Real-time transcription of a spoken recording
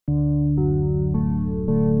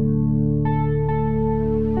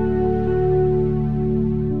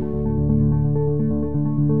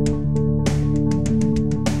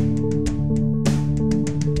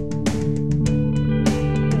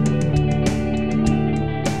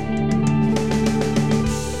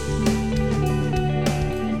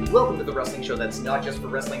show that's not just for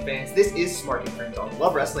wrestling fans. This is Smarking Friends on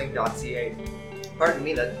lovewrestling.ca. Pardon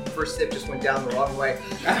me, that first sip just went down the wrong way.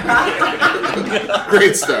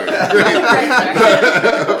 Great start.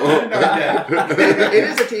 It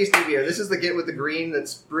is a tasty beer. This is the Get with the Green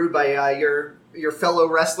that's brewed by your fellow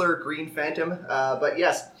wrestler, Green Phantom. But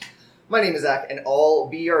yes, my name is Zach, and I'll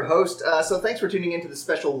be your host. So thanks for tuning into the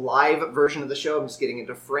special live version of the show. I'm just getting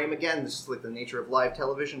into frame again. This is like the nature of live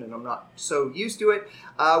television, and I'm not so used to it.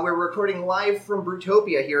 We're recording live from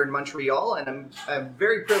Brutopia here in Montreal, and I'm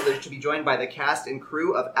very privileged to be joined by the cast and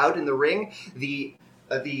crew of Out in the Ring, the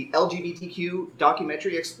LGBTQ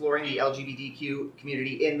documentary exploring the LGBTQ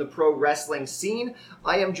community in the pro wrestling scene.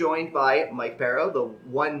 I am joined by Mike Barrow, the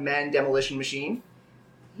one-man demolition machine.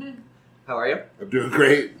 How are you? I'm doing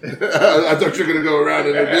great. I thought you were going to go around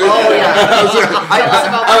and introduce. Oh, yeah.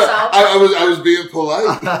 I was being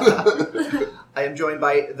polite. I am joined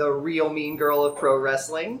by the real mean girl of pro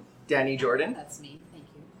wrestling, Danny Jordan. That's me, thank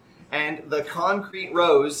you. And the concrete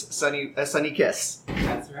rose, Sunny Kiss.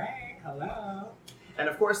 That's right. Hello. And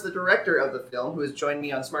of course, the director of the film, who has joined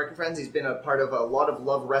me on Smart and Friends. He's been a part of a lot of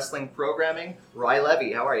Love Wrestling programming. Rye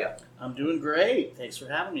Levy, how are you? I'm doing great. Thanks for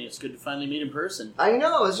having me. It's good to finally meet in person. I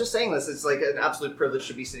know, I was just saying this. It's like an absolute privilege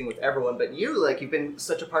to be sitting with everyone. But you've been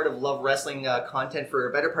such a part of Love Wrestling content for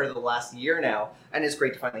a better part of the last year now. And it's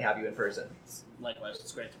great to finally have you in person. Likewise,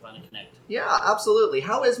 it's great to finally connect. Yeah, absolutely.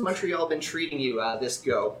 How has Montreal been treating you this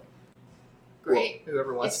go? Great. Well,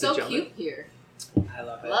 whoever wants It's to so jump cute in. here. I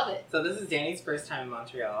love it. Love it. So this is Danny's first time in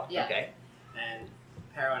Montreal. Yeah. Okay. And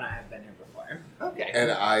Pero and I have been here before. Okay. And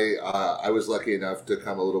I was lucky enough to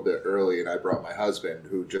come a little bit early, and I brought my husband,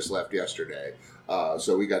 who just left yesterday.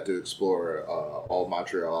 So we got to explore all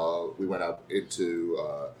Montreal. We went up into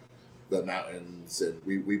the mountains, and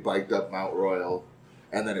we biked up Mount Royal.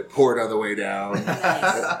 And then it poured on the way down.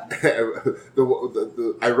 Nice.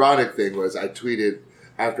 The ironic thing was I tweeted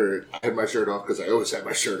after I had my shirt off, because I always had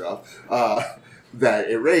my shirt off, that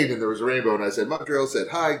it rained and there was a rainbow, and I said, Montreal said,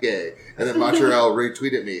 hi, gay. And then Montreal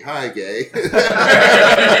retweeted me, hi, gay.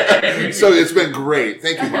 So it's been great.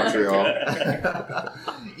 Thank you, Montreal.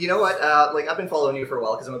 You know what? I've been following you for a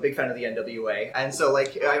while because I'm a big fan of the NWA, and so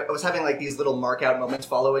I was having these little mark out moments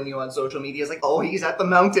following you on social media. It's like, oh, he's at the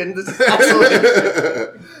mountain. This is absolutely.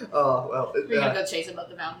 Oh well. We're gonna go chase him up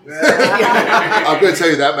the mountains. I'm going to tell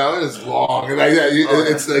you, that mountain is long. And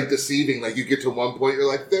it's deceiving. Like, you get to one point,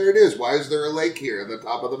 you're like, there it is. Why is there a lake here at the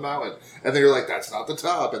top of the mountain? And then you're like, that's not the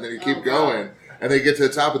top. And then you keep going. And they get to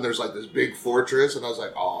the top, and there's this big fortress. And I was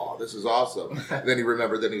like, oh, this is awesome. And then you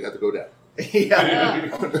remember, then you have to go down. Yeah.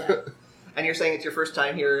 Yeah. And you're saying it's your first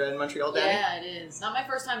time here in Montreal, Danny? Yeah, it is. Not my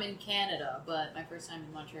first time in Canada, but my first time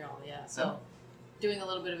in Montreal, yeah. So, doing a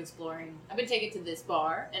little bit of exploring. I've been taken to this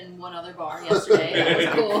bar and one other bar yesterday. That was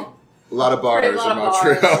cool. A lot of bars in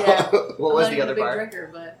Montreal. Bars, yeah. What was I'm the not other even a big bar? drinker,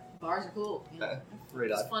 but bars are cool. You know?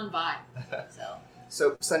 Right It's on. a fun vibe.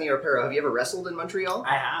 So, Sunny or Pero, have you ever wrestled in Montreal?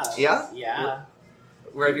 I have. Yeah? Yeah.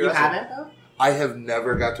 Where have you You wrestled? haven't, though? I have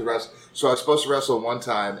never got to wrestle. So I was supposed to wrestle one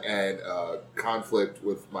time, and conflict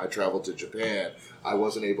with my travel to Japan, I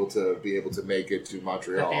wasn't able to make it to The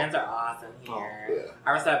Montreal. fans are awesome here. Oh, yeah.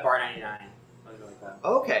 I was at Bar 99. It was really fun.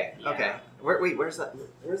 Okay. Yeah. Okay. Where's that?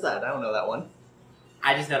 Where's that? I don't know that one.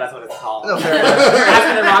 I just know that's what it's called. Oh, fair enough. You're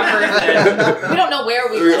asking the wrong person. We don't know where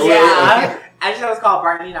we Yeah. were. Yeah. I just know it's called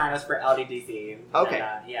Bar 99. It was for LDDC. Okay.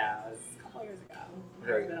 And, yeah, it was a couple years ago.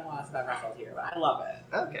 Very It's been a while since I've wrestled here, but I love it.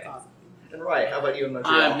 Okay. It's awesome. And Ryan, how about you in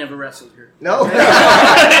Montreal? I've never wrestled here. No?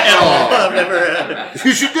 I've never.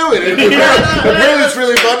 You should do it. Apparently it's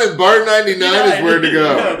really fun, and Bar 99 is where to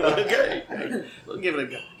go. Okay. We'll give it a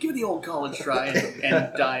go. Give it the old college try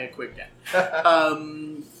and die a quick death.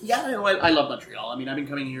 I love Montreal. I mean, I've been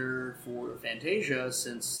coming here for Fantasia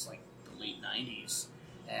since the late 90s.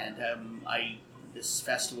 And this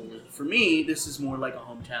festival, for me, this is more like a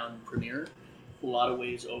hometown premiere. A lot of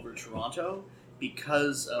ways over Toronto,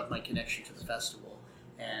 because of my connection to the festival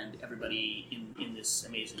and everybody in this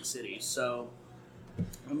amazing city. So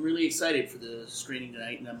I'm really excited for the screening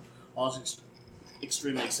tonight, and I'm also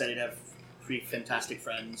extremely excited to have three fantastic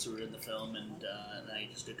friends who are in the film, and I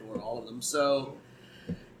just adore all of them. So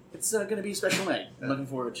it's going to be a special night. I'm looking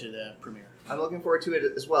forward to the premiere. I'm looking forward to it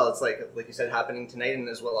as well. It's like you said, happening tonight and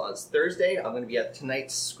as well as Thursday. I'm going to be at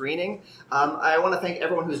tonight's screening. I want to thank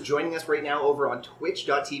everyone who's joining us right now over on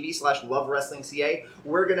twitch.tv/lovewrestlingca.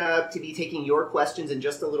 We're going to be taking your questions in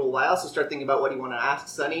just a little while, so start thinking about what you want to ask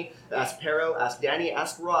Sunny, ask Pero, ask Danny,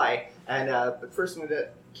 ask Rye. And but first I'm going to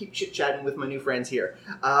keep chit-chatting with my new friends here.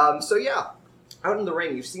 Out in the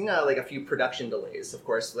ring, you've seen a few production delays, of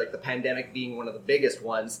course, like the pandemic being one of the biggest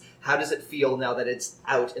ones. How does it feel now that it's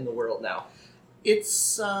out in the world now?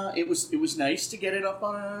 It was nice to get it up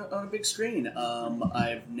on a big screen.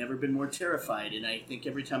 I've never been more terrified, and I think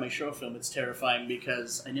every time I show a film, it's terrifying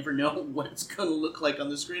because I never know what it's going to look like on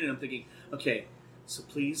the screen, and I'm thinking, okay, so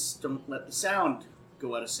please don't let the sound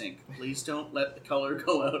go out of sync. Please don't let the color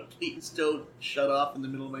go out. Please don't shut off in the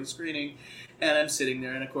middle of my screening. And I'm sitting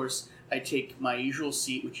there, and of course, I take my usual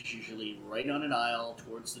seat, which is usually right on an aisle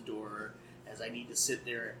towards the door, as I need to sit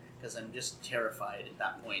there because I'm just terrified at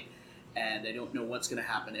that point. And I don't know what's going to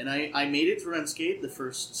happen. And I made it through Unscathed, the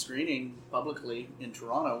first screening publicly in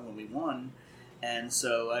Toronto when we won. And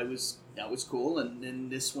so that was cool. And then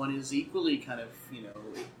this one is equally kind of,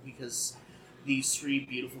 because these three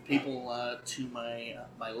beautiful people to my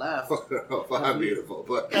left. I'm beautiful,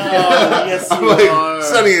 but yes, you are.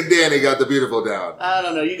 Sonny and Danny got the beautiful down. I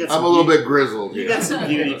don't know. You got. Some I'm a little bit grizzled. You got some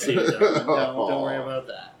beauty too. Don't worry about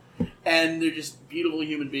that. And they're just beautiful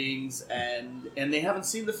human beings, and they haven't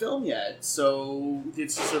seen the film yet. So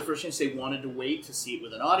it's their first chance. They wanted to wait to see it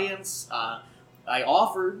with an audience. I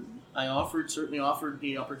certainly offered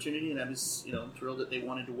the opportunity, and I was thrilled that they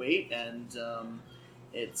wanted to wait. And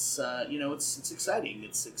it's exciting.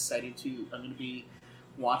 It's exciting I'm going to be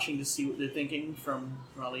watching to see what they're thinking from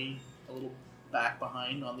probably a little back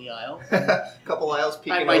behind on the aisle. Couple aisles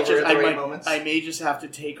peeking over at the right moments. I may just have to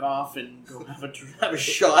take off and go have a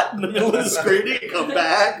shot in the middle of the screening and come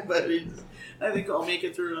back, but I think I'll make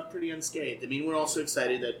it through pretty unscathed. I mean, we're also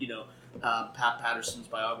excited that Pat Patterson's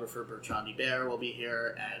biographer Bertrand Hébert will be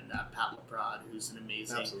here, and Pat Laprade, who's an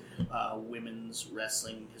amazing women's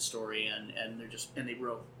wrestling historian, and they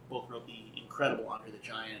both wrote the incredible Andre the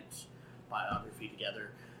Giant biography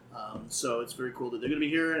together. So it's very cool that they're going to be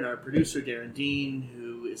here, and our producer Darren Dean,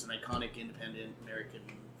 who is an iconic independent American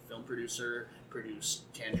film producer,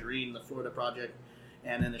 produced Tangerine, the Florida Project,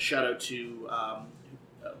 and then a shout out to a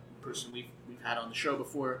person we've had on the show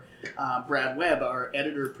before, Brad Webb, our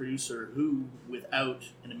editor producer, who without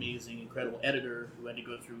an amazing, incredible editor who had to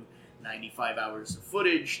go through 95 hours of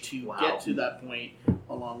footage to get to that point,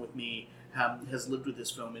 along with me, has lived with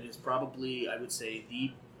this film and is probably, I would say,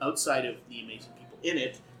 outside of the amazing people in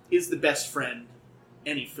it, is the best friend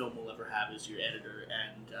any film will ever have as your editor,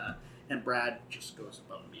 and Brad just goes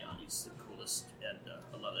above and beyond. He's the coolest, and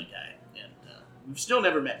I love that guy. And we've still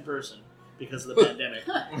never met in person because of the pandemic.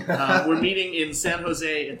 We're meeting in San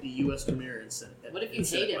Jose at the U.S. premiere. What if you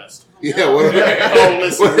hate him? Yeah. What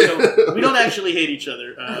Listen, we don't actually hate each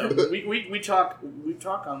other. We talk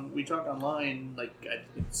online. Like I'd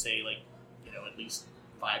say, at least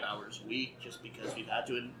 5 hours a week, just because we've had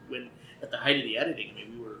to. And when at the height of the editing, I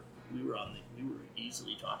mean, we were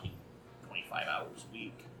easily talking 25 hours a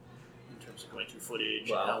week in terms of going through footage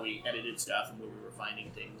and how we edited stuff and where we were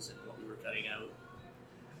finding things and what we were cutting out.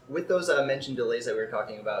 With those mentioned delays that we were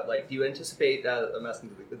talking about, do you anticipate I'm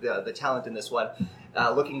asking the talent in this one,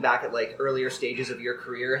 looking back at earlier stages of your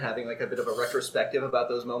career and having a bit of a retrospective about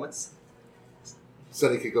those moments?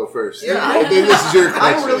 Sonny could go first. Yeah. This is your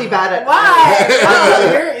question. I'm really bad at Why?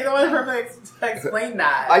 You're the one who explain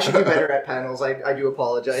that. I should be better at panels. I do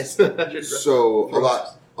apologize. So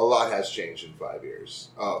a lot has changed in 5 years.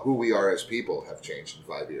 Who we are as people have changed in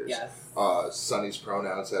 5 years. Yes. Sonny's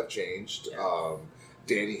pronouns have changed. Yeah.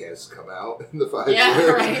 Danny has come out in the 5 years.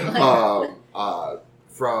 Right.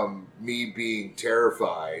 From me being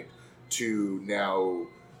terrified to now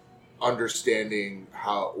understanding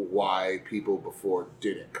why people before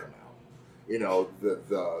didn't come out.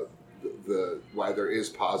 The why there is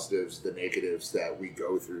positives, the negatives that we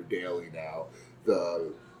go through daily now,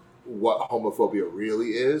 what homophobia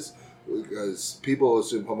really is, because people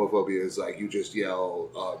assume homophobia is you just yell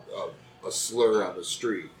a slur on the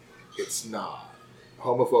street. It's not.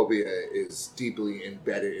 Homophobia is deeply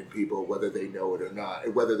embedded in people, whether they know it or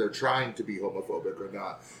not, whether they're trying to be homophobic or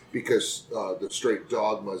not, because the straight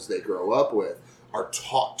dogmas they grow up with are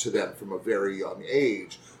taught to them from a very young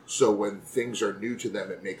age. So when things are new to them,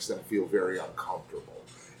 it makes them feel very uncomfortable.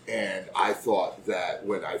 And I thought that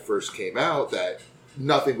when I first came out that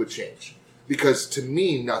nothing would change, because to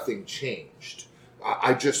me, nothing changed.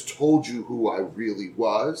 I just told you who I really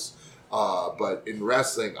was. But in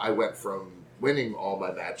wrestling, I went from winning all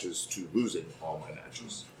my matches to losing all my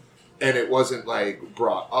matches. And it wasn't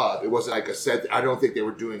brought up. It wasn't I said, I don't think they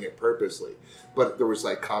were doing it purposely. But there was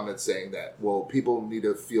comments saying that, well, people need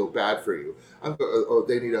to feel bad for you.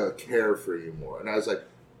 They need to care for you more. And I was like,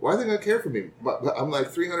 why are they going to care for me? I'm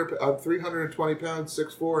 320 pounds,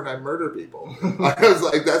 6'4", and I murder people. I was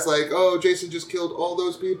like, that's oh, Jason just killed all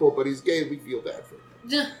those people, but he's gay. We feel bad for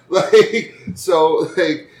him.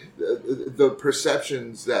 The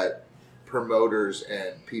perceptions that promoters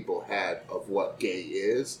and people had of what gay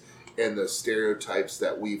is and the stereotypes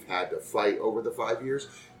that we've had to fight over the 5 years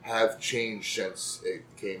have changed since it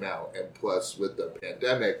came out. And plus, with the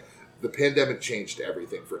pandemic changed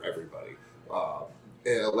everything for everybody.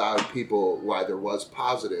 It allowed people, while there was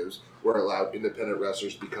positives, where it allowed independent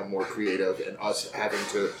wrestlers to become more creative and us having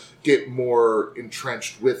to get more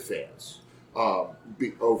entrenched with fans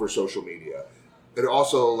over social media. It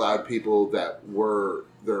also allowed people that were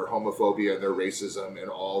their homophobia and their racism and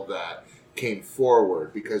all that came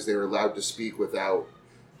forward because they were allowed to speak without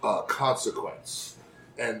consequence.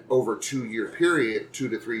 And over 2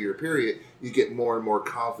 to 3 year period, you get more and more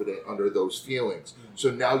confident under those feelings.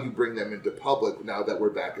 So now you bring them into public now that we're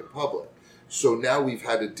back in public. So now we've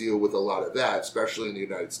had to deal with a lot of that, especially in the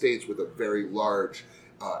United States, with a very large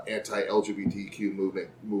anti-LGBTQ movement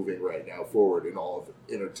moving right now forward in all of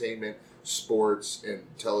entertainment, sports, and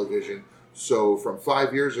television. So from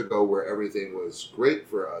 5 years ago, where everything was great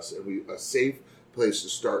for us and a safe place to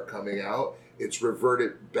start coming out, it's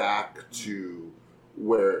reverted back to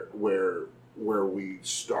where we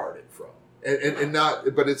started from, and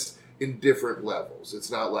not, but it's in different levels. It's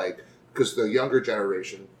not like, because the younger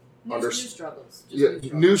generation New struggles.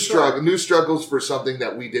 new struggles for something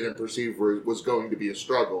that we didn't perceive was going to be a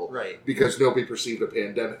struggle, Right. Because nobody perceived a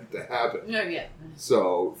pandemic to happen. No, yeah.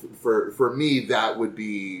 So for me, that would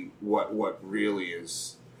be what really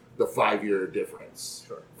is the 5 year difference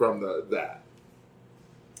from that.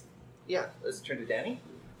 Yeah, let's turn to Danny.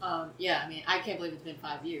 Yeah, I mean, I can't believe it's been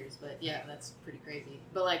 5 years, but yeah, that's pretty crazy.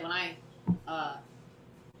 But like when I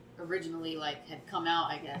originally like had come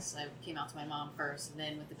out, I guess I came out to my mom first, and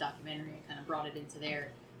then with the documentary, I kind of brought it into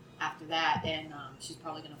there after that, and she's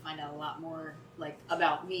probably going to find out a lot more like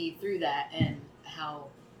about me through that and how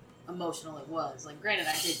emotional it was. Like, granted,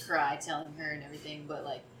 I did cry telling her and everything, but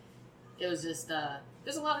like it was just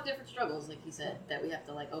there's a lot of different struggles, like he said, that we have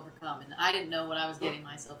to like overcome, and I didn't know what I was getting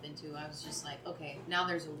myself into. I was just like, okay, now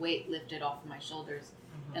there's a weight lifted off of my shoulders,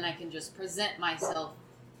 and I can just present myself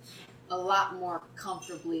a lot more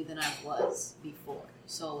comfortably than I was before.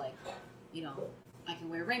 So like, you know, I can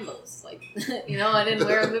wear rainbows, like, you know, I didn't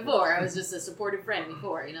wear them before. I was just a supportive friend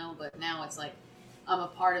before, you know, but now it's like I'm a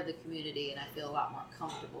part of the community and I feel a lot more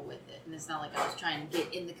comfortable with it. And it's not like I was trying to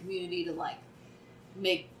get in the community to like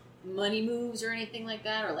make money moves or anything like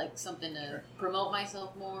that, or like something to promote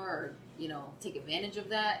myself more, or, you know, take advantage of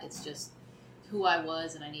that. It's just who I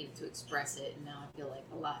was, and I needed to express it, and now I feel like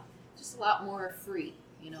a lot more free,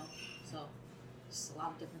 you know. So just a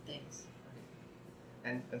lot of different things.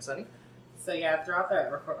 And Sunny? So yeah, throughout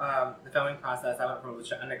the filming process, I went from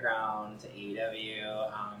Lucha Underground to AEW.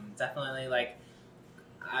 Definitely, like,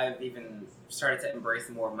 I've even started to embrace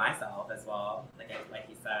more of myself as well. Like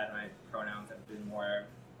you said, my pronouns have been more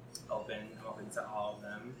open. I'm open to all of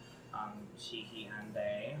them. She, he, and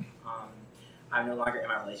they. I'm no longer in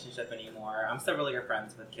my relationship anymore. I'm still really good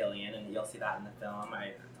friends with Killian, and you'll see that in the film.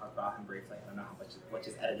 I talked about him briefly. I don't know how much which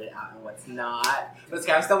is edited out and what's not. But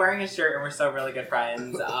I'm still wearing his shirt, and we're still really good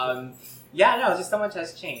friends. Yeah, no, just so much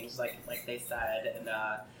has changed, like they said, and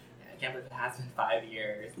I can't believe it has been 5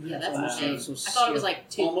 years. Yeah, that's insane. insane. I thought it was like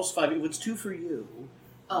 2. Almost 5. It was 2 for you.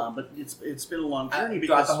 But it's been a long journey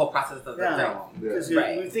Throughout because the whole process of the film. Because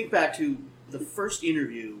Right. we think back to the first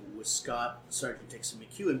interview with Scott Sergeant Dixon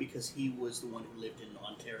McEwen, because he was the one who lived in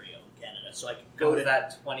Ontario, Canada. So I could go to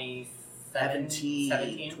that 2017,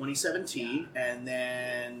 and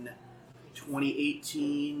then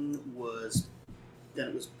 2018 was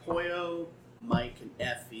Poyo, Mike, and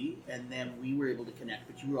Effie, and then we were able to connect.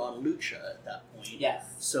 But you were on Lucha at that point. Yes.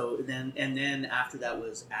 So then after that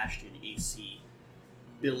was Ashton, AC,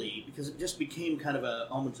 Billy, because it just became kind of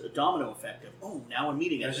almost a domino effect of, now I'm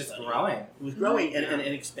meeting everybody. It was just everybody. growing. It was growing and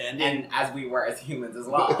expanding. And as we were as humans as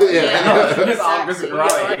well. Yeah. It's all just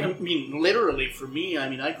growing. I mean, literally, for me, I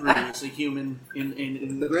mean, I grew as a human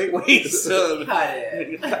in great ways. So, Cut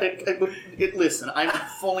it. Listen, I'm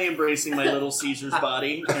fully embracing my little Caesar's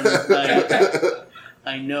body, and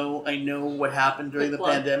I know what happened during the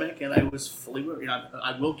pandemic, and I was fully,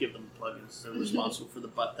 I will give them a plug, as they're responsible for the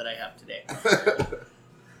butt that I have today.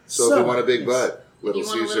 So if you want a big butt, Little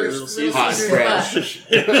Caesars. Hot fresh.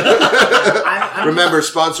 Remember,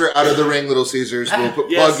 sponsor Out of the Ring, Little Caesars. We'll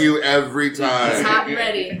plug you every time. It's hot and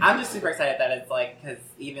ready. I'm just super excited that it's like, because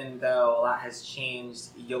even though a lot has changed,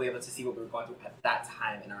 you'll be able to see what we were going through at that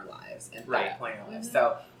time in our lives and that point in our lives.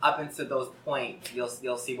 So up until those points, you'll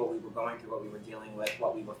see what we were going through, what we were dealing with,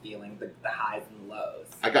 what we were feeling, the highs and the lows.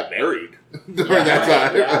 I got married during that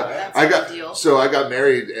time. That's a big deal. So I got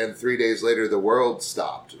married, and 3 days later, the world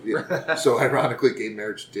stopped. Yeah. So ironically, gay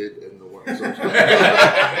marriage did end the world. one.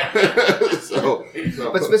 So,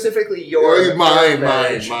 But specifically your mine.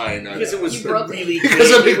 Because it was You broke really it. gay.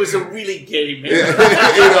 Because of- It was a really gay marriage.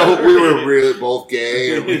 you know, we were really both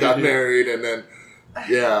gay, and we got married, and then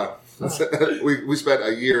we spent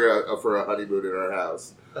a year for a honeymoon in our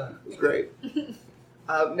house. It was great.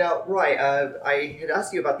 Now, Roy, I had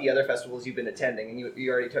asked you about the other festivals you've been attending, and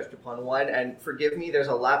you already touched upon one. And forgive me, there's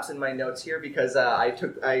a lapse in my notes here because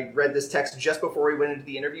I read this text just before we went into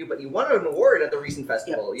the interview. But you won an award at the recent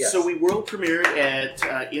festival. Yes. So we world premiered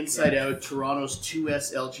at Inside Out, Toronto's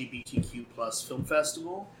 2S LGBTQ plus film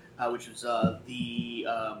festival, which was the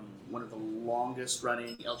one of the longest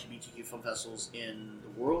running LGBTQ film festivals in the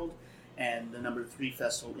world, and the number 3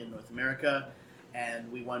 festival in North America.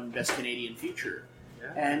 And we won Best Canadian Feature.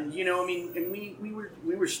 Yeah. And and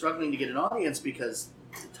we were struggling to get an audience because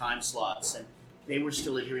the time slots, and they were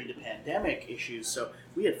still adhering to pandemic issues. So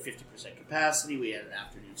we had 50% capacity. We had an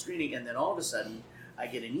afternoon screening, and then all of a sudden, I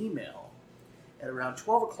get an email at around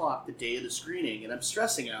 12 o'clock the day of the screening, and I'm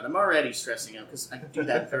stressing out. I'm already stressing out because I do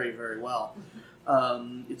that very, very well.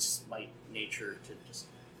 It's my nature to just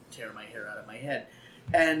tear my hair out of my head.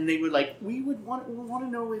 And they were like, we want to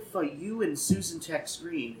know if you and Susan Tex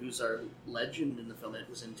Green, who's our legend in the film, that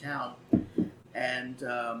was in town, and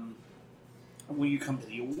will you come to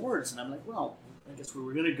the awards? And I'm like, well, I guess we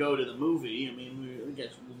were going to go to the movie. I mean, I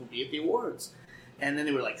guess we'll be at the awards. And then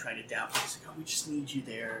they were like trying to down me. It's like, oh, we just need you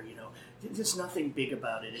there. There's nothing big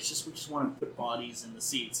about it. It's just we just want to put bodies in the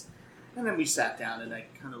seats. And then we sat down, and I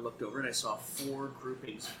kind of looked over, and I saw 4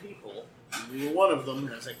 groupings of people. And we were one of them, and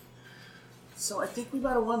I was like, so I think we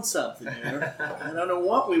might have won something here. I don't know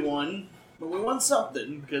what we won, but we won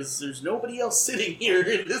something because there's nobody else sitting here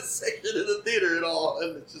in this section of the theater at all,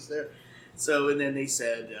 and it's just there. So, and then they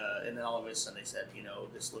said, and then all of a sudden they said,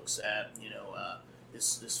 this looks at,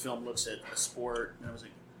 this film looks at a sport, and I was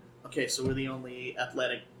like, okay, so we're the only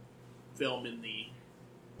athletic film in the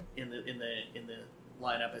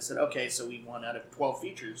lineup. I said, okay, so we won out of 12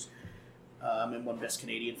 features, and won Best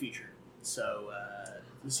Canadian Feature. So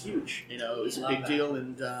it was huge, it was a big deal,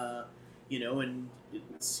 and and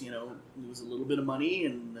it's it was a little bit of money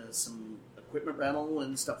and some equipment rental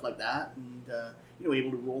and stuff like that, and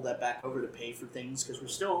able to roll that back over to pay for things because we're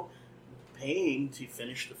still paying to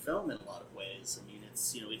finish the film in a lot of ways. I mean,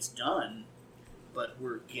 it's it's done, but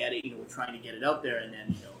we're getting we're trying to get it out there, and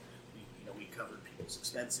then we cover people's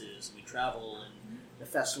expenses and we travel, and the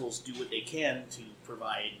festivals do what they can to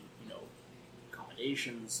provide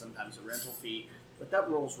accommodations, sometimes a rental fee, but that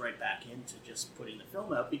rolls right back into just putting the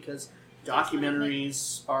film out because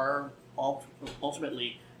documentaries are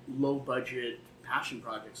ultimately low budget passion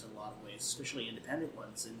projects in a lot of ways, especially independent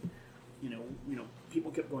ones. And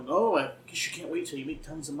people kept going, "Oh, I guess you can't wait till you make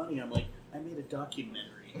tons of money." I'm like, I made a documentary.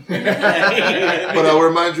 But I'll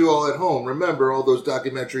remind you all at home, remember all those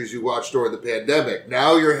documentaries you watched during the pandemic.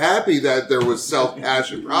 Now you're happy that there was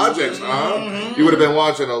self-passion projects, huh? Mm-hmm. You would have been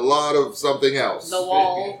watching a lot of something else. The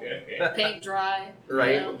Wall, paint dry,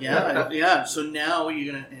 Right. Yeah. So now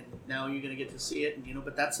you're gonna get to see it, and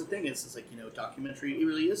but that's the thing is, it's like documentary. It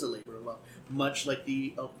really is a labor of love, much like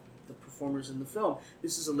the performers in the film.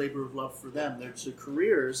 This is a labor of love for them. They're their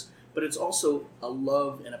careers, but it's also a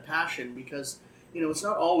love and a passion because it's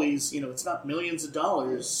not always it's not millions of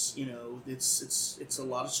dollars. It's a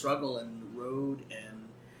lot of struggle and road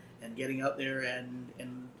and getting out there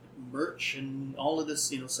and merch and all of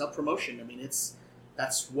this self promotion. I mean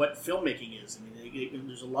that's what filmmaking is. I mean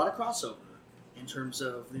there's a lot of crossover in terms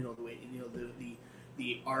of the way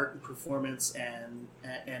the art and performance and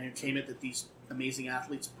entertainment that these amazing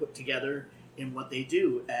athletes put together in what they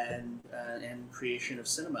do and creation of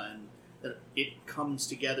cinema, and that it comes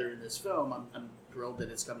together in this film. I'm thrilled that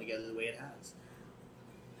it's come together the way it has.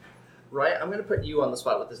 Right, I'm going to put you on the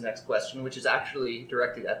spot with this next question, which is actually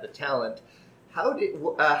directed at the talent. How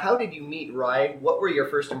did you meet Rye? What were your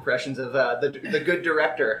first impressions of the good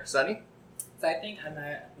director, Sonny? So I think I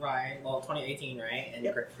met Rye, 2018, right, in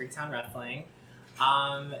Freaktown Wrestling.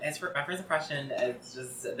 My first impression is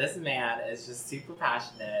just this man is just super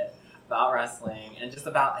passionate about wrestling and just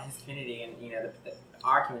about his community and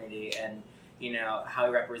our community and how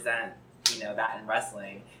we represent that in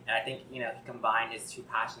wrestling. And I think he combined his two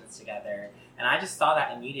passions together, and I just saw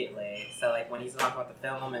that immediately. So like when he's talking about the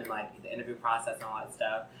film and like the interview process and all that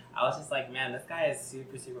stuff, I was just like, man, this guy is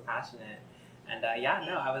super passionate. And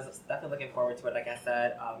I was definitely looking forward to it. Like I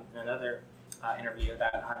said in another interview,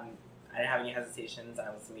 that I didn't have any hesitations. I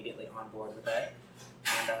was immediately on board with it,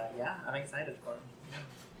 and I'm excited for it.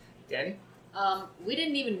 Danny? We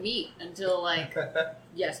didn't even meet until like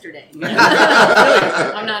yesterday.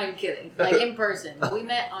 I'm not even kidding. Like in person, we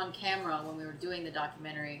met on camera when we were doing the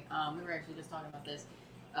documentary. We were actually just talking about this.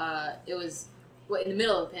 It was in the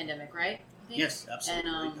middle of the pandemic, right? I think? Yes,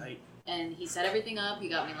 absolutely. And, and he set everything up. He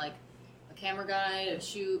got me like a camera guy to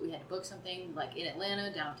shoot. We had to book something like in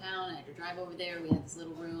Atlanta, downtown. I had to drive over there. We had this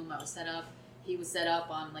little room. I was set up. He was set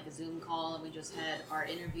up on like a Zoom call, and we just had our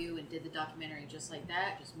interview and did the documentary just like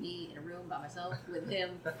that. Just me in a room by myself with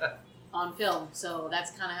him on film. So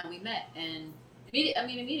that's kind of how we met. And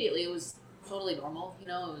immediately it was totally normal. You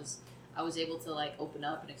know, I was able to like open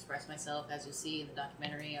up and express myself, as you see in the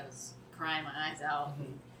documentary. I was crying my eyes out,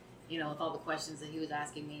 and, you know, with all the questions that he was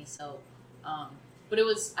asking me. So, but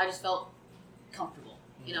I just felt comfortable,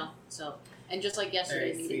 you know. So. And just like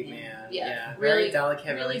yesterday, very meeting sweet him. man. Yeah, very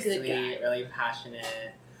delicate, really really good sweet, guy. really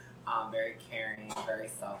passionate, very caring, very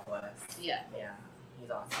selfless. Yeah,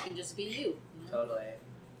 he's awesome. you can just be you. Know? Totally.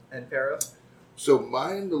 And Pharaoh? So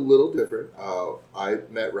mine a little different. I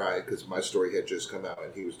met Ryan because my story had just come out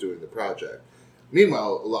and he was doing the project.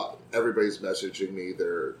 Meanwhile, everybody's messaging me.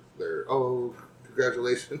 They're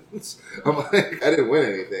congratulations. I'm like, I didn't win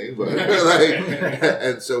anything, but like,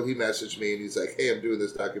 and so he messaged me and he's like, hey, I'm doing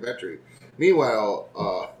this documentary.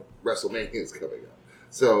 Meanwhile, WrestleMania is coming up.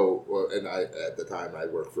 So, and at the time I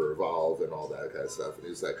worked for Evolve and all that kind of stuff. And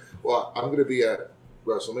he's like, well, I'm going to be at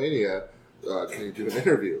WrestleMania. Can you do an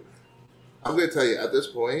interview? I'm going to tell you, at this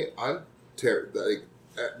point,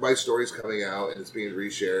 my story's coming out and it's being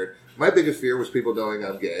reshared. My biggest fear was people knowing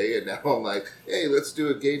I'm gay, and now I'm like, hey, let's do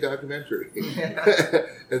a gay documentary.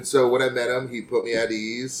 And so when I met him, he put me at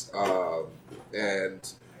ease. From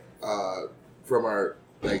our,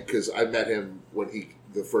 like, because I met him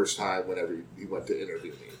the first time whenever he went to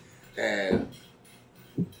interview me. And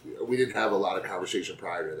we didn't have a lot of conversation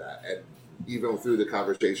prior to that. And even through the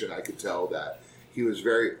conversation, I could tell that he was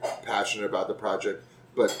very passionate about the project,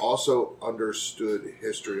 but also understood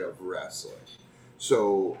history of wrestling.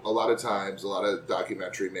 So a lot of times, a lot of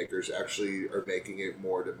documentary makers actually are making it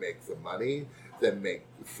more to make the money than make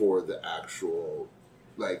for the actual,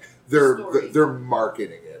 like, they're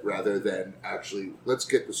marketing it rather than actually, let's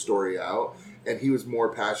get the story out. And he was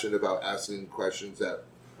more passionate about asking questions that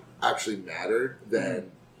actually mattered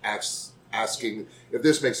than asking, if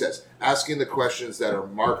this makes sense, asking the questions that are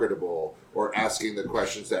marketable or asking the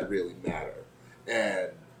questions that really matter.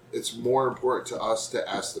 And it's more important to us to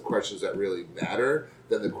ask the questions that really matter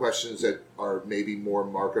than the questions that are maybe more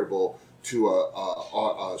marketable to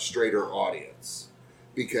a straighter audience.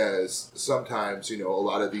 Because sometimes, you know, a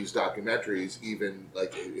lot of these documentaries, even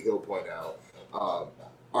like he'll point out,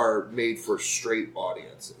 are made for straight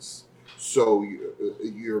audiences. So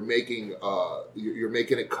you're making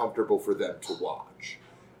it comfortable for them to watch,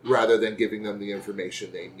 rather than giving them the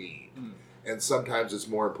information they need. And sometimes it's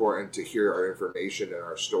more important to hear our information and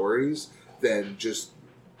our stories than just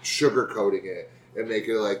sugarcoating it and make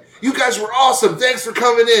it like, you guys were awesome, thanks for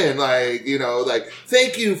coming in, like, you know, like,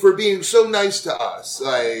 thank you for being so nice to us,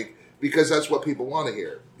 like, because that's what people want to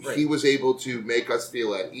hear. Right. He was able to make us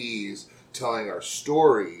feel at ease telling our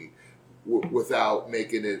story without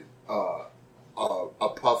making it a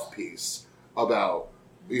puff piece about,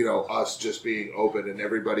 you know, us just being open and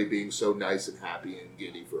everybody being so nice and happy and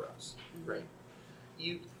giddy for us. Right.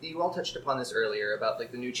 You all touched upon this earlier about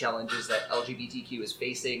like the new challenges that LGBTQ is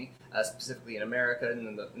facing, specifically in America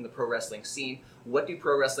and in the pro wrestling scene. What do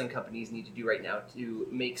pro wrestling companies need to do right now to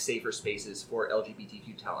make safer spaces for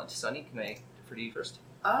LGBTQ talent? Sunny, can I defer to you first?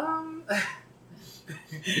 I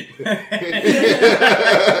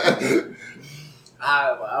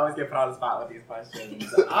always get put on the spot with these questions.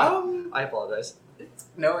 I apologize.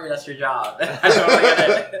 No worries, that's your job. I totally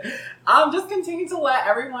get it. Just continue to let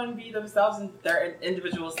everyone be themselves and their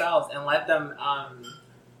individual selves, and let them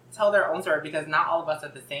tell their own story, because not all of us are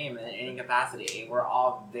the same in any capacity. We're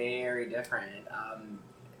all very different.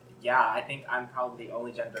 I think I'm probably the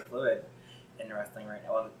only gender fluid in wrestling right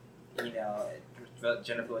now. Well, you know,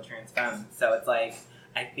 gender fluid trans femme. So it's like,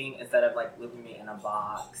 I think instead of like looping me in a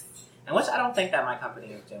box, and which I don't think that my company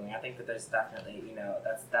is doing. I think that there's definitely, you know,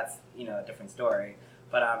 that's you know, a different story.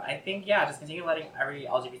 But I think, just continue letting every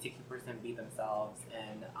LGBTQ person be themselves,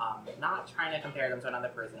 and not trying to compare them to another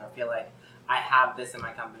person or feel like I have this in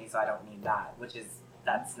my company so I don't need that,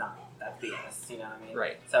 that's BS, you know what I mean?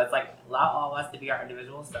 Right. So it's like, allow all of us to be our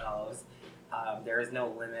individual selves. There is no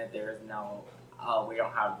limit, there is no, we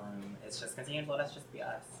don't have room. It's just continue to let us just be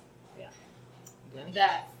us. Yeah.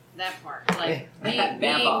 That that part. Like That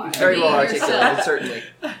being part. Very well yourself. articulated, certainly.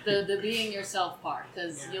 The being yourself part,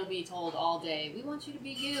 because you'll be told all day, we want you to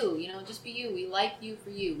be you, just be you. We like you for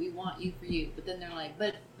you. We want you for you. But then they're like,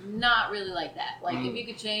 but not really like that. Like if you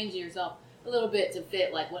could change yourself a little bit to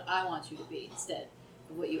fit like what I want you to be instead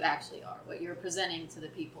of what you actually are, what you're presenting to the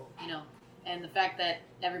people, And the fact that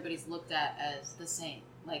everybody's looked at as the same.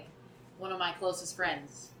 Like one of my closest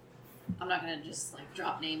friends, I'm not gonna just like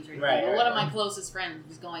drop names or anything, but one of my closest friends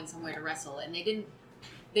was going somewhere to wrestle, and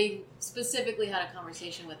they specifically had a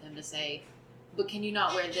conversation with him to say, but can you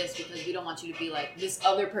not wear this because we don't want you to be like this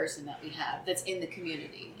other person that we have that's in the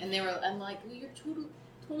community? And I'm like, well, you're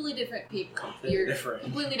totally different people. Completely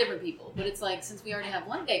different people. But it's like, since we already have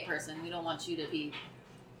one gay person, we don't want you to be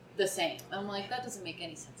the same. And I'm like, that doesn't make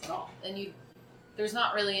any sense at all. And there's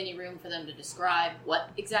not really any room for them to describe what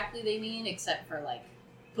exactly they mean, except for like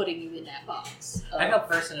putting you in that box. I know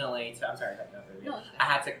personally, too. I'm sorry, No, I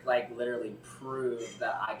had to like literally prove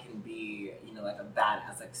that I can be, like a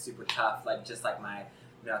badass, like super tough, like just like my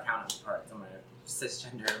male counterparts, or my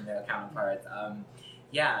cisgender male counterparts.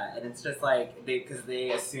 Yeah, and it's just like because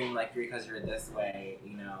they assume like because you're this way,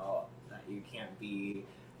 that you can't be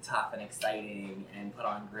tough and exciting and put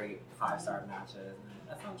on great 5-star matches.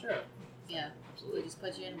 That's not true. Yeah, absolutely. Just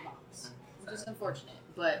put you in a box. Which is unfortunate,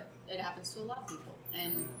 but it happens to a lot of people.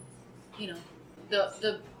 And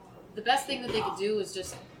the best thing that they could do is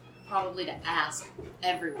just probably to ask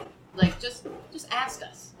everyone. Like just ask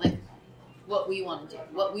us like what we want to do,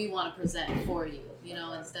 what we want to present for you.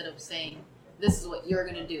 Instead of saying this is what you're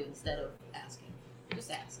gonna do, instead of asking,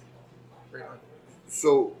 just ask.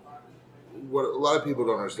 So, what a lot of people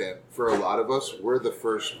don't understand, for a lot of us, we're the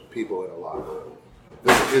first people in a locker room.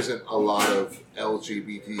 There isn't a lot of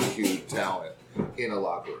LGBTQ talent in a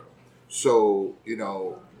locker room. So,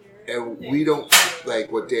 and we don't,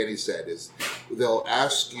 like what Danny said, is they'll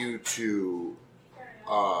ask you to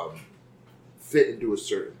fit into a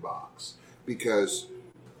certain box because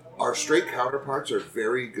our straight counterparts are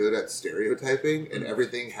very good at stereotyping, and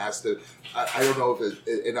everything has to, I don't know if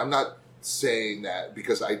it, and I'm not saying that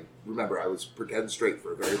because I was pretend straight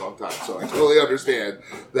for a very long time, so I totally understand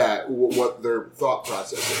that what their thought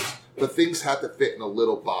process is. But things have to fit in a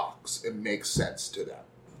little box and make sense to them.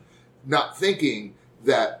 Not thinking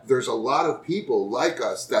that there's a lot of people like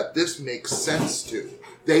us that this makes sense to.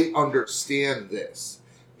 They understand this.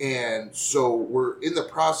 And so we're in the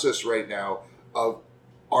process right now of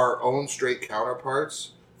our own straight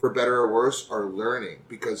counterparts, for better or worse, are learning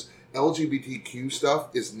because LGBTQ stuff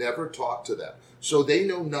is never taught to them. So they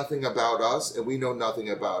know nothing about us and we know nothing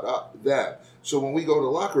about them. So when we go to the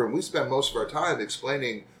locker room, we spend most of our time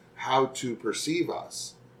explaining how to perceive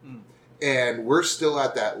us. And we're still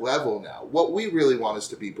at that level now. What we really want is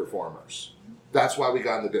to be performers. That's why we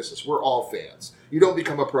got in the business. We're all fans. You don't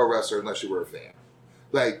become a pro wrestler unless you were a fan.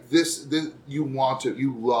 Like this you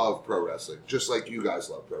love pro wrestling, just like you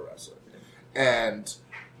guys love pro wrestling. And,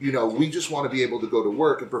 we just want to be able to go to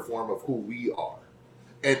work and perform of who we are.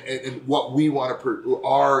 And what we want to,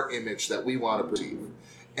 our image that we want to perceive.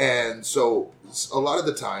 And so a lot of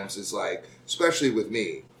the times it's like, especially with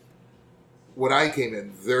me, when I came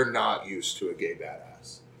in, they're not used to a gay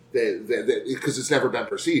badass. Because it's never been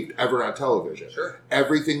perceived ever on television. Sure.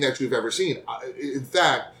 Everything that you've ever seen. In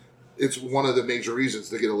fact, it's one of the major reasons,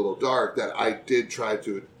 to get a little dark, that I did try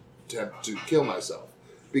to attempt to kill myself.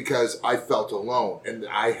 Because I felt alone and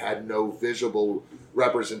I had no visible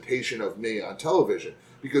representation of me on television.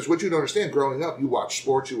 Because what you don't understand, growing up, you watch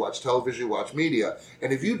sports, you watch television, you watch media,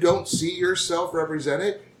 and if you don't see yourself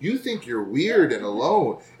represented, you think you're weird and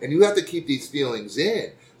alone, and you have to keep these feelings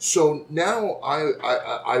in. So now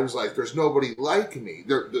I was like, there's nobody like me.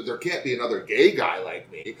 There can't be another gay guy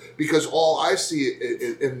like me, because all I see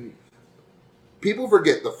is, and people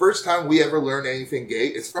forget, the first time we ever learn anything gay,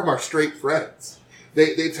 it's from our straight friends.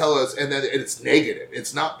 They tell us, and then it's negative.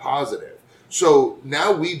 It's not positive. So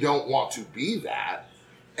now we don't want to be that,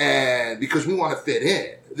 and because we want to fit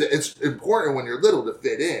in. It's important when you're little to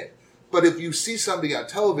fit in. But if you see somebody on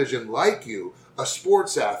television like you, a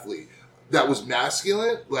sports athlete that was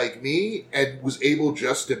masculine like me and was able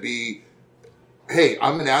just to be, hey,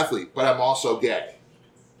 I'm an athlete, but I'm also gay,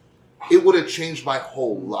 it would have changed my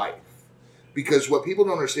whole life. Because what people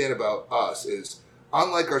don't understand about us is,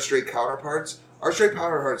 unlike our straight counterparts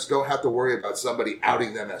don't have to worry about somebody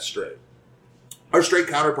outing them as straight. Our straight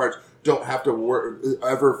counterparts don't have to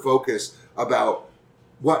ever focus about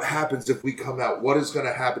what happens if we come out. What is going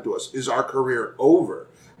to happen to us? Is our career over?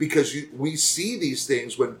 Because we see these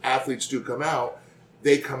things when athletes do come out.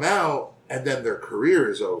 They come out and then their career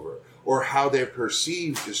is over. Or how they're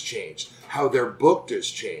perceived has changed. How they're booked has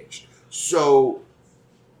changed. So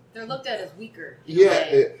They're looked at as weaker. In Yeah,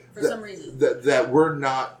 a way, for some reason. that we're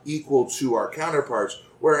not equal to our counterparts,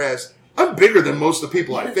 whereas I'm bigger than most of the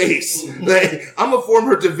people I face. Like, I'm a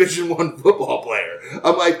former Division I football player.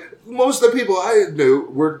 I'm like, most of the people I knew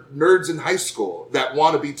were nerds in high school that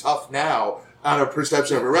want to be tough now out of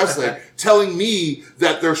perception of wrestling, telling me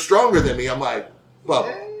that they're stronger than me. I'm like,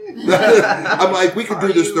 Bubba. I'm like, we can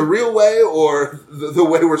do this the real way or the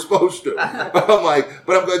way we're supposed to. I'm like,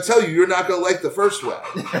 but I'm going to tell you, you're not going to like the first way.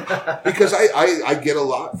 Because I get a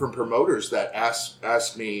lot from promoters that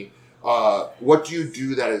ask me, what do you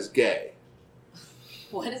do that is gay?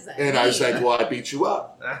 What is that? And I was like, well, I beat you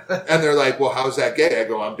up. And they're like, well, how's that gay? I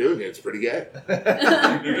go, I'm doing it. It's pretty gay.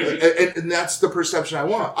 and that's the perception I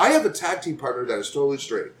want. I have a tag team partner that is totally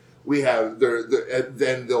straight. We have, and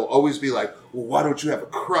then they'll always be like, well, why don't you have a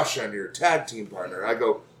crush on your tag team partner? I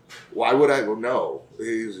go, why would I? Go, no,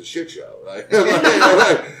 he's a shit show.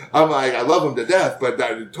 I'm like, I love him to death, but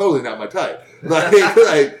that's totally not my type.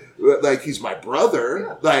 Like he's my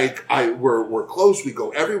brother. Like we're close. We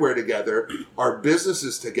go everywhere together. Our business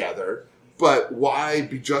is together. But why?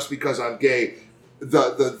 Just because I'm gay?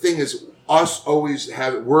 The thing is, us always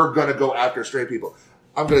we're gonna go after straight people.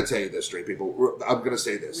 I'm gonna tell you this, straight people. I'm gonna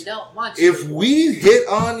say this. We don't want you. If we hit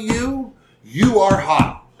on you, you are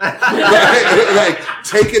hot. like,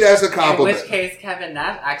 take it as a compliment. In which case, Kevin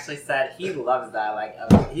Nash actually said he loves that. Like,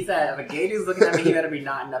 he said, if a gay dude's looking at me, he better be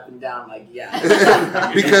nodding up and down. Like,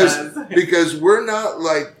 yeah. because we're not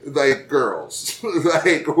like girls.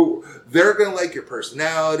 Like, they're gonna like your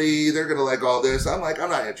personality. They're gonna like all this. I'm like, I'm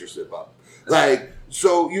not interested, Bob. Like,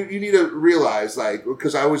 so you need to realize, like,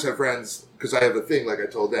 because I always have friends. Because I have a thing, like I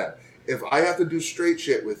told them. If I have to do straight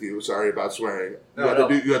shit with you, sorry about swearing, you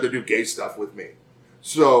have to do gay stuff with me.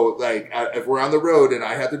 So, like, if we're on the road and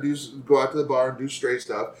I have to go out to the bar and do straight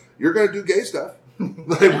stuff, you're going to do gay stuff.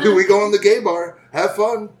 Like, we go in the gay bar, have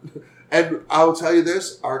fun. And I'll tell you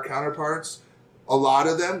this, our counterparts, a lot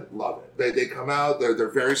of them love it. They come out, they're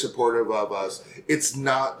very supportive of us. It's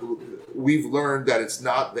not, we've learned that it's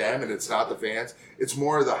not them and it's not the fans. It's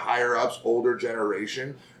more the higher ups, older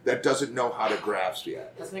generation that doesn't know how to grasp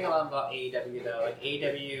yet. That's the thing I love about AEW though. Like,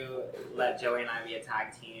 AEW let Joey and I be a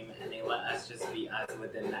tag team, and they let us just be us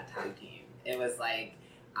within that tag team. It was like,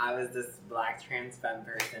 I was this black trans femme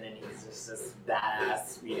person, and he was just this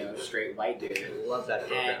badass, straight white dude. Love that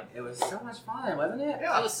program. And it was so much fun, wasn't it?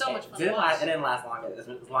 Yeah, it was so much fun. It didn't last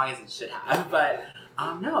long as it should have, but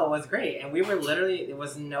no, it was great. And we were literally, there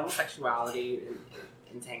was no sexuality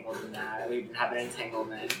entangled in that. We didn't have an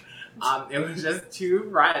entanglement. It was just two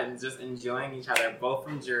friends just enjoying each other, both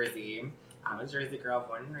from Jersey. I'm a Jersey girl,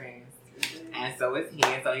 born and raised. And so is he,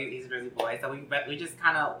 and so he's a Jersey boy. So we just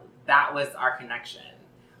kind of, that was our connection.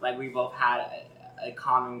 Like, we both had a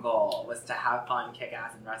common goal, was to have fun, kick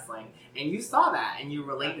ass in wrestling. And you saw that, and you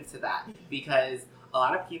related to that. Because a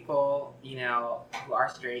lot of people, who are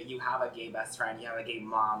straight, you have a gay best friend, you have a gay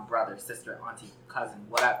mom, brother, sister, auntie, cousin,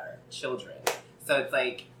 whatever, children. So it's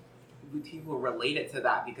like, people related to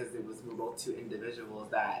that because we're both two individuals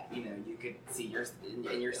that, you could see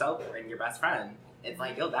in yourself or in your best friend. It's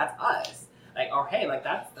like, yo, that's us. Like, or hey, like,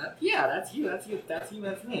 that's you, that's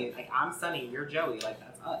me. Like, I'm Sunny, you're Joey, like,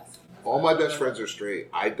 that's us. All my best friends are straight.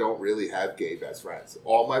 I don't really have gay best friends.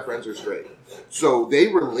 All my friends are straight. So they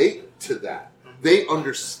relate to that. They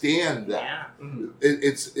understand that. Yeah.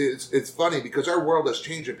 It's funny because our world has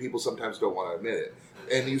changed and people sometimes don't want to admit it.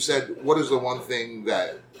 And you said, what is the one thing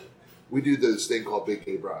that we do this thing called Big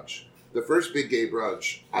Gay Brunch. The first Big Gay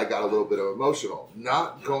Brunch, I got a little bit of emotional.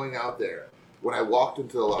 Not going out there. When I walked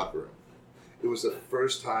into the locker room, it was the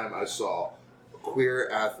first time I saw queer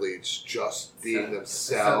athletes just being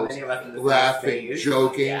themselves, laughing,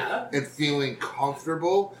 joking, and feeling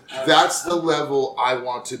comfortable. That's the level I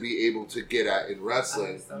want to be able to get at in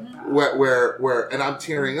wrestling. Where and I'm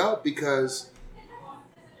tearing up because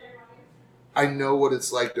I know what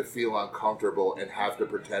it's like to feel uncomfortable and have to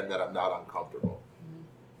pretend that I'm not uncomfortable.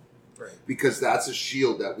 Right. Because that's a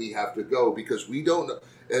shield that we have to go because we don't,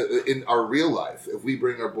 in our real life, if we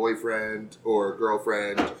bring our boyfriend or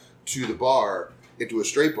girlfriend to the bar, into a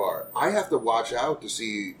straight bar, I have to watch out to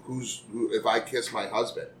see who if I kiss my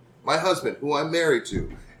husband, who I'm married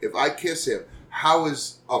to, if I kiss him, how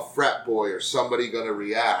is a frat boy or somebody going to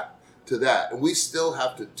react to that? And we still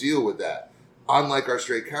have to deal with that. Unlike our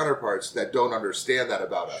straight counterparts that don't understand that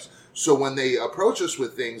about us. So when they approach us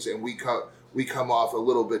with things and we come off a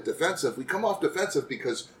little bit defensive, we come off defensive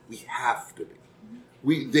because we have to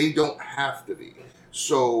be. They don't have to be.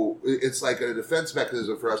 So it's like a defense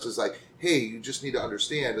mechanism for us is like, hey, you just need to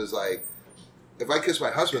understand is like, if I kiss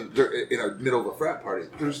my husband in the middle of a frat party,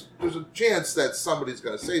 there's a chance that somebody's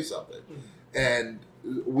going to say something. And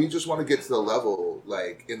we just want to get to the level,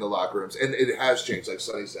 like, in the locker rooms. And it has changed, like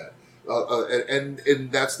Sonny said.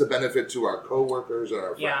 And that's the benefit to our coworkers and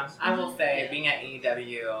our friends. Yeah, I will say, being at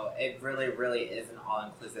AEW, it really, really is an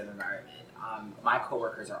all-inclusive environment. My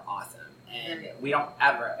coworkers are awesome. And we don't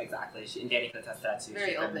ever, exactly, and Danny can attest to that too.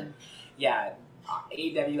 Very open. Yeah,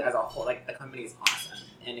 AEW as a whole, like, the company is awesome.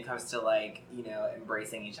 And it comes to, like,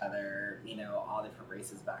 embracing each other, all different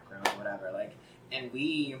races, backgrounds, whatever. Like, and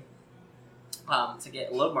we, to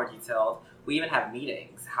get a little more detailed, we even have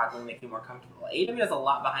meetings. How can we make you more comfortable? AEW does a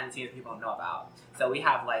lot behind the scenes people don't know about. So we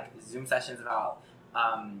have, like, Zoom sessions about,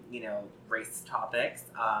 race topics.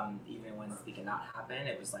 Even when this cannot happen,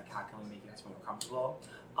 it was like, how can we make you guys more comfortable?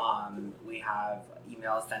 We have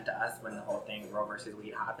emails sent to us when the whole thing, Roe versus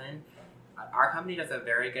Wade, happened. Our company does a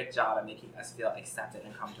very good job at making us feel accepted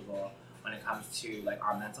and comfortable when it comes to, like,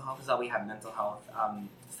 our mental health as well. We have mental health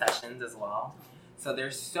sessions as well. So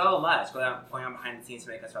there's so much going on behind the scenes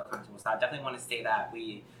to make us feel comfortable. So I definitely want to say that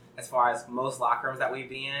we, as far as most locker rooms that we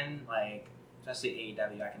be in, like, especially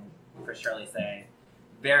AEW, I can for surely say,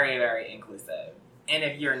 very, very inclusive. And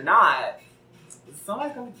if you're not,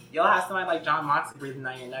 you'll have somebody like John Moxley breathing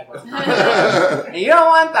down your neck. And you don't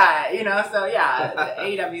want that, So yeah, the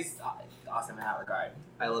AEW's awesome in that regard.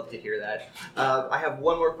 I love to hear that. I have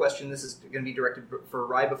one more question. This is going to be directed for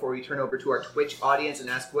Rye before we turn over to our Twitch audience and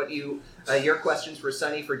ask what your questions for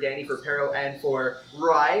Sonny, for Danny, for Pero, and for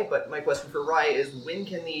Rye. But my question for Rye is, when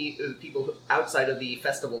can the people outside of the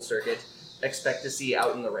festival circuit expect to see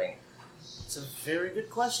out in the ring? It's a very good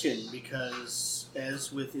question, because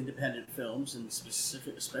as with independent films, and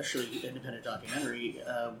especially independent documentary,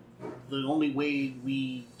 the only way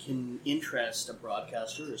we can interest a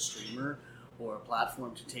broadcaster, a streamer, or a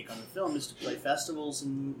platform to take on the film is to play festivals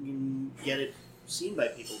and get it seen by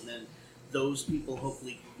people. And then those people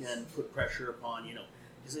hopefully can put pressure upon,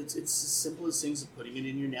 because it's as simple as things of putting it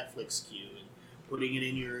in your Netflix queue and putting it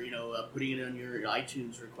in your, putting it on your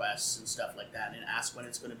iTunes requests and stuff like that, and ask when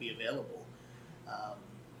it's going to be available.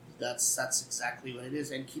 That's exactly what it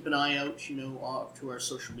is. And keep an eye out, to our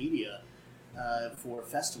social media for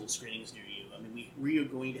festival screenings near you. I mean, we are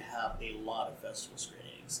going to have a lot of festival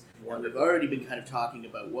screenings. And we've already been kind of talking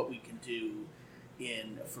about what we can do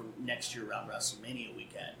for next year around WrestleMania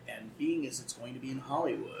weekend. And being as it's going to be in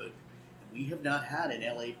Hollywood, we have not had an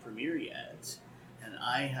LA premiere yet. And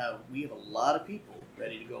we have a lot of people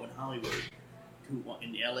ready to go in Hollywood,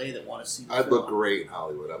 in LA, that want to see the I'd film. look great in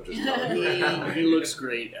Hollywood. I'm just telling you. He looks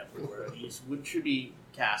great everywhere. Should be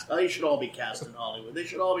cast. They should all be cast in Hollywood. They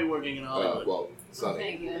should all be working in Hollywood. Well, Sonny,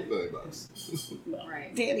 Thank you. $1 million. Well,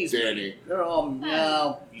 Right. Danny. They're all,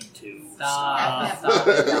 no, you two. Stop.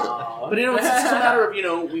 But it's just a matter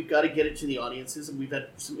of, we've got to get it to the audiences, and we've had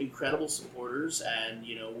some incredible supporters, and,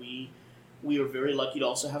 we are very lucky to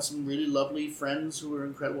also have some really lovely friends who are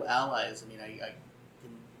incredible allies. I mean, I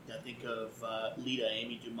think of Lita,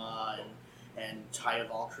 Amy Dumas, and Taya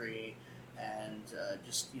Valkyrie, and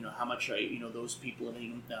just how much those people. I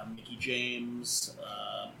mean, Mickey James,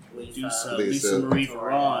 Lisa Marie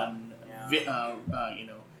Varon. Yeah. I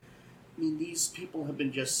mean, these people have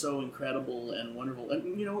been just so incredible and wonderful, and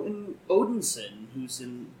and Odinson, who's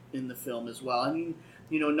in the film as well. I mean,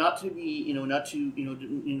 not to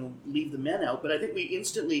leave the men out, but I think we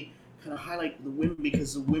instantly kind of highlight the women,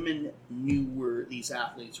 because the women knew where these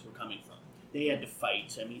athletes were coming from. They had to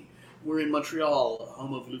fight. I mean, we're in Montreal,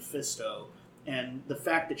 home of Lufisto, and the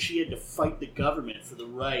fact that she had to fight the government for the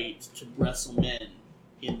right to wrestle men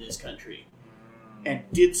in this country, and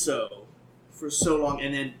did so for so long,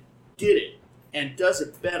 and then did it, and does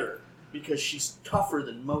it better, because she's tougher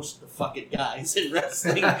than most of the fucking guys in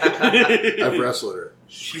wrestling. I've wrestled her.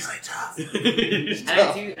 She's really tough.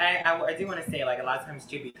 And I do want to say, like, a lot of times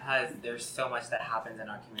too, because there's so much that happens in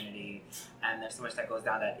our community, and there's so much that goes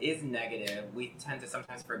down that is negative, we tend to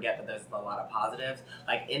sometimes forget that there's a lot of positives.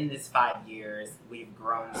 Like, in this 5 years, we've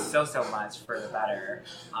grown so much for the better.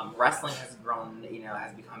 Wrestling has grown,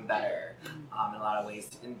 has become better in a lot of ways.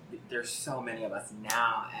 And there's so many of us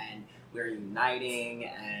now, and we're uniting,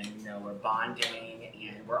 and we're bonding,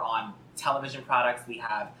 and we're on television products. We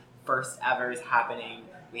have first evers happening.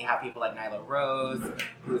 We have people like Nyla Rose,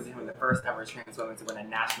 who's the first ever trans woman to win a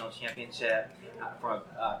national championship.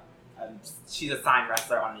 She's a signed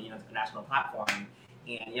wrestler on the national platform,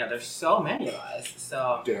 and there's so many of us.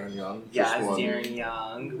 So Darren Young. yes, Darren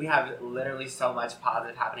Young. We have literally so much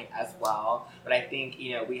positive happening as well. But I think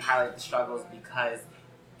we highlight the struggles because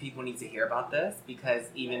people need to hear about this, because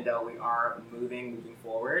even though we are moving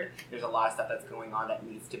forward, there's a lot of stuff that's going on that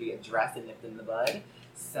needs to be addressed and nipped in the bud.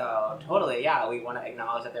 So totally, yeah, we want to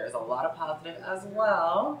acknowledge that there is a lot of positive as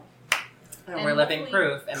well. And we're living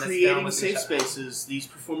proof. And this film creating was safe spaces. These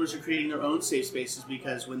performers are creating their own safe spaces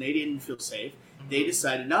because when they didn't feel safe, they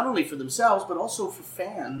decided not only for themselves but also for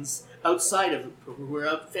fans outside of who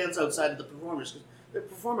are fans outside of the performers. Because the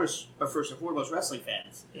performers are first and foremost wrestling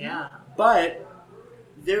fans. Yeah. But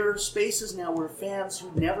there are spaces now where fans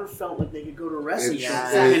who never felt like they could go to a wrestling show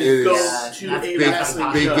Yes. can It go is. to That's a big-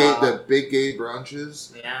 wrestling big show. The big gay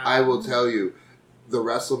brunches. Yeah. I will tell you, the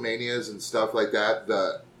WrestleManias and stuff like that,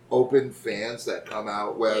 the open fans that come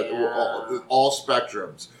out with all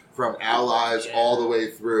spectrums, from allies all the way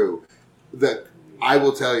through. That I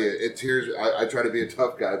will tell you, it tears. I try to be a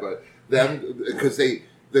tough guy, but them because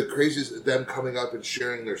the craziest them coming up and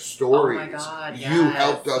sharing their stories. Oh my God, You yes.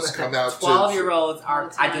 helped us come out. 12-year-olds are All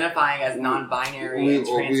the time. identifying as non-binary and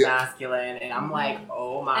trans-masculine, and I'm like,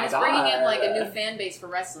 oh my And it's God. bringing in like a new fan base for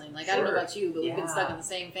wrestling. Like I don't know Sure. about you, but we've been Yeah. stuck in the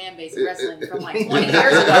same fan base of wrestling from like 20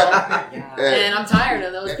 years ago. Yeah. And I'm tired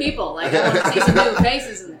of those people. Like I want to see some new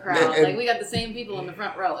faces in the crowd. And- Like we got the same people in the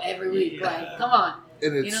front row every week. Like come on.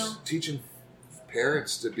 And it's You know? teaching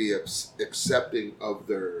parents to be accepting of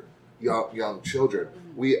their young children.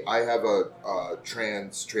 I have a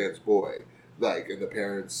trans boy, like, and the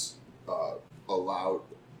parents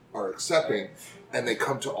are accepting, and they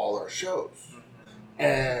come to all our shows,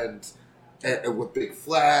 and with big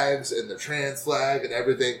flags and the trans flag and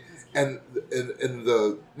everything, and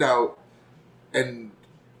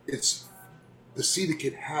it's to see the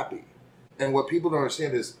kid happy, and what people don't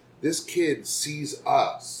understand is this kid sees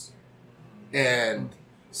us and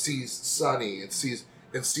sees Sunny and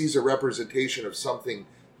sees a representation of something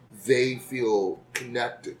they feel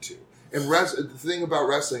connected to. And the thing about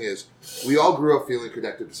wrestling is we all grew up feeling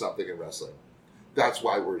connected to something in wrestling. That's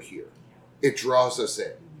why we're here. It draws us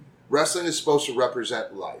in. Wrestling is supposed to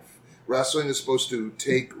represent life. Wrestling is supposed to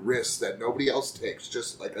take risks that nobody else takes,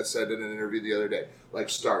 just like I said in an interview the other day, like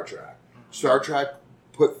Star Trek. Star Trek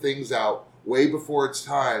put things out way before its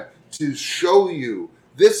time to show you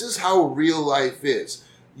this is how real life is.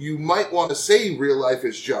 You might want to say real life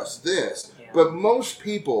is just this, but most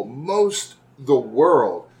the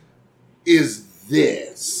world is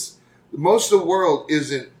this. Most of the world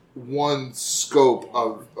isn't one scope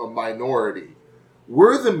of a minority.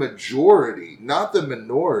 We're the majority, not the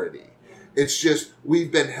minority. It's just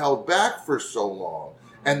we've been held back for so long,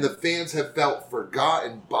 and the fans have felt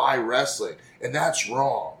forgotten by wrestling, and that's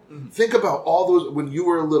wrong. Think about all those, when you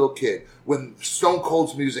were a little kid, when Stone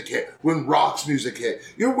Cold's music hit, when Rock's music hit.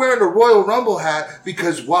 You're wearing a Royal Rumble hat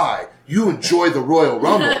because why? You enjoy the Royal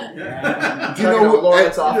Rumble. You know,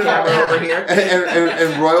 Lawrence off camera over here.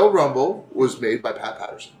 And Royal Rumble was made by Pat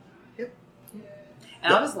Patterson.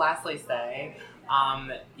 And I'll just lastly say,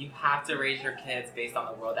 you have to raise your kids based on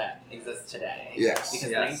the world that exists today. Yes. Because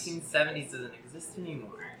Yes. the 1970s doesn't exist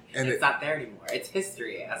anymore. And It's not there anymore. It's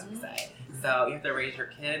history, as we say. So you have to raise your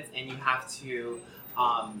kids, and you have to,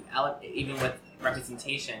 even with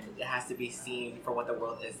representation, it has to be seen for what the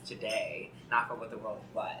world is today, not for what the world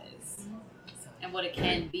was. So, And what it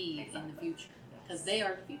can be in the future. Because they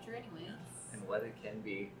are the future anyway. And what it can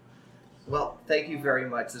be. Well, thank you very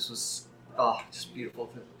much. This was just beautiful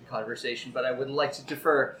conversation, but I would like to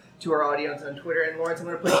defer to our audience on Twitter. And Lawrence, I'm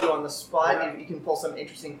going to put you on the spot. If you can pull some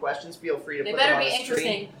interesting questions, feel free to They put better them on be the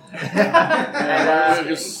interesting. screen. And,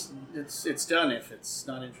 It's done if it's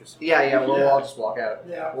not interesting. yeah, we'll all just walk out.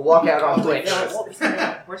 Yeah. We'll walk out on Twitch.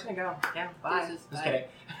 We're just gonna go. Yeah, bye. Deuces, Just bye. kidding.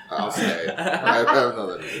 I'll stay. I have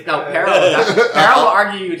another. No, Peril will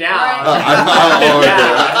argue you down. I'm not all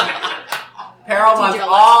Yeah. Peril wants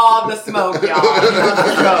all the smoke, y'all. He wants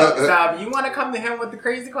the smoke. So if you want to come to him with the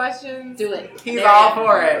crazy questions, Do it. he's There all you go.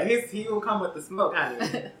 for it. He will come with the smoke, honey.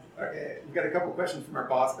 Okay, we've got a couple questions from our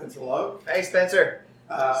boss, Spencer Love. Hey, Spencer.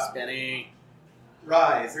 Spenny.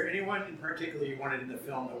 Rye, is there anyone in particular you wanted in the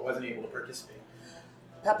film that wasn't able to participate?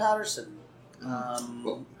 Pat Patterson. That's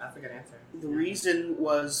a good answer. The reason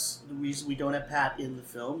we don't have Pat in the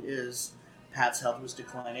film is Pat's health was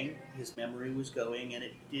declining, his memory was going, and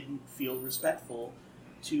it didn't feel respectful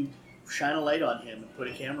to shine a light on him and put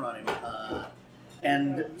a camera on him.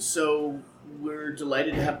 And so we're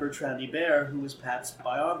delighted to have Bertrand Hébert, who was Pat's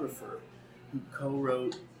biographer, who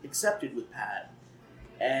co-wrote Accepted with Pat.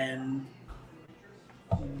 And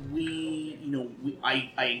I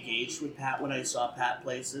engaged with Pat when I saw Pat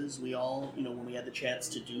places. We all, when we had the chance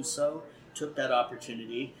to do so, took that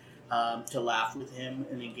opportunity to laugh with him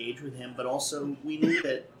and engage with him. But also, we knew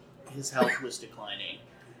that his health was declining,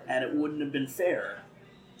 and it wouldn't have been fair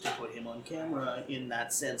to put him on camera in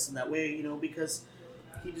that sense, in that way, because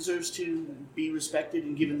he deserves to be respected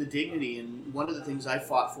and given the dignity. And one of the things I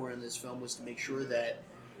fought for in this film was to make sure that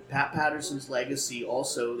Pat Patterson's legacy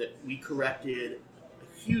also, that we corrected a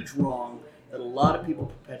huge wrong that a lot of people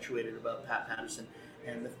perpetuated about Pat Patterson.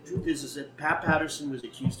 And the truth is that Pat Patterson was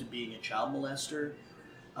accused of being a child molester,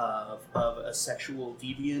 of a sexual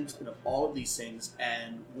deviant, and of all of these things.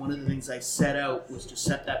 And one of the things I set out was to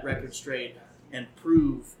set that record straight and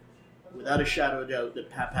prove, without a shadow of doubt, that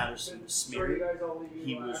Pat Patterson was smeared.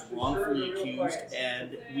 He was wrongfully accused,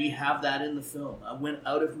 and we have that in the film. I went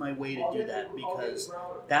out of my way to do that because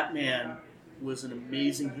that man was an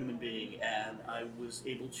amazing human being, and I was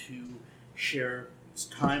able to share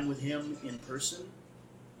time with him in person.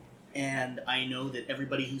 And I know that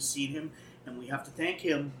everybody who's seen him, and we have to thank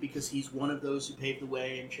him because he's one of those who paved the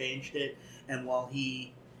way and changed it. And while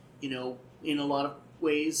he, in a lot of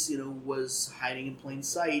ways, was hiding in plain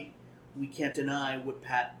sight, we can't deny what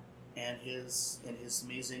Pat and his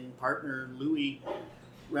amazing partner Louis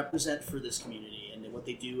represent for this community and what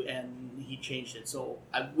they do, and he changed it. So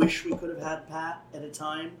I wish we could have had Pat at a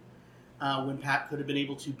time when Pat could have been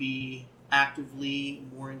able to be actively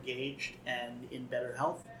more engaged and in better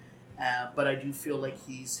health. But I do feel like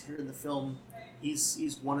he's here in the film. He's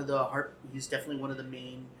He's definitely one of the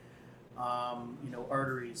main,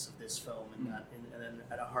 arteries of this film, and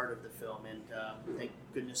at the heart of the film. And thank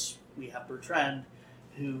goodness we have Bertrand,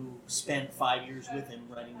 who spent 5 years with him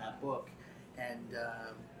writing that book. And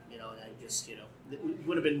I just it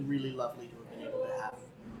would have been really lovely to have been able to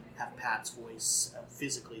have Pat's voice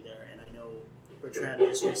physically there. And I know Bertrand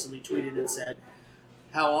just recently tweeted and said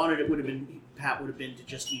how honored Pat would have been to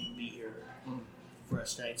just even be here for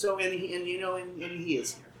us tonight. So and he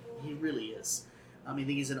is here. He really is. I think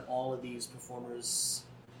he's in all of these performers.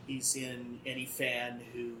 He's in any fan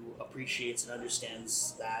who appreciates and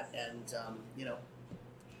understands that, and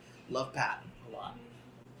love Pat a lot.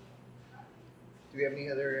 Do we have any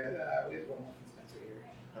other? We have one more from Spencer here.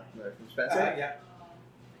 Another from Spencer? Yeah.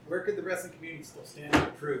 Where could the wrestling community still stand and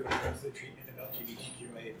improve when it comes to the treatment of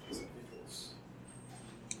LGBTQIA individuals?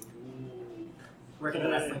 Where can the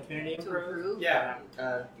wrestling community To improve? improve? Yeah.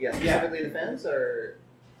 Yeah, specifically the fans or?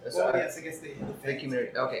 Well, yes, I guess the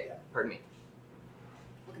community. Okay, pardon me.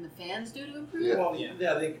 What can the fans do to improve? Yeah. Well, yeah,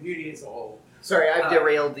 the community as a whole. Sorry, I've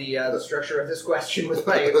derailed the structure of this question with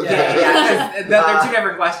my. Yeah, they're two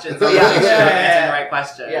different questions. Yeah. So yeah, answer the right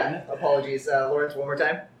question. Yeah, apologies. Lawrence, one more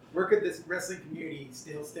time. Where could this wrestling community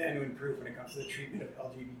still stand to improve when it comes to the treatment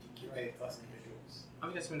of LGBTQIA plus individuals?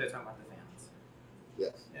 I'm just going to talk about the fans.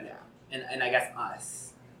 Yes. Yeah. And I guess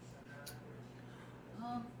us.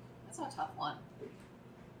 That's a tough one.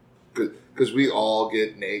 Because we all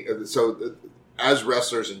get negative. So, as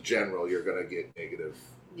wrestlers in general, you're going to get negative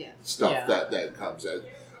stuff that comes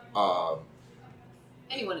out.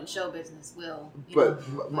 Anyone in show business will. But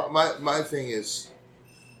my thing is,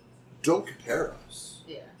 don't compare us.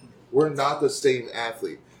 Yeah. We're not the same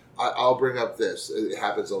athlete. I'll bring up this. It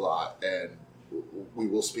happens a lot, and we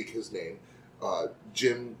will speak his name.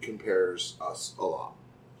 Jim compares us a lot.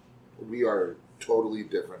 We are totally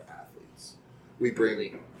different athletes. We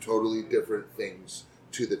bring totally different things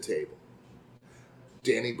to the table.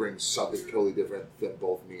 Danny brings something totally different than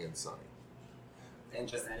both me and Sonny. And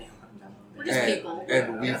just anyone. We're just people.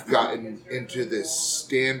 And we've gotten into this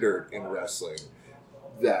standard in wrestling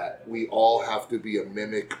that we all have to be a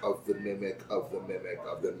mimic of the mimic of the mimic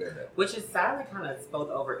of the mimic. Which is sadly kind of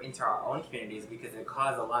spilled over into our own communities because it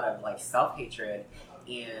caused a lot of self-hatred,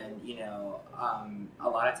 and a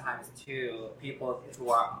lot of times too, people who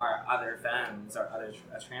are other femmes or other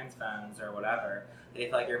trans femmes or whatever, they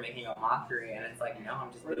feel like you're making a mockery, and it's like, no,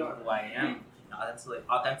 I'm just being who I am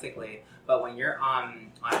authentically. But when you're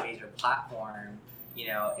on a major platform,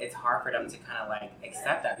 it's hard for them to kind of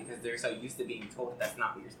accept that because they're so used to being told that that's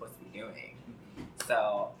not what you're supposed to be doing.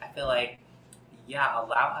 So I feel like,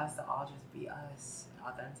 allow us to all just be us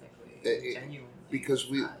authentically, genuinely. Because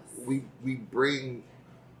we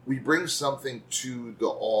bring something to the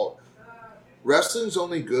all. Wrestling's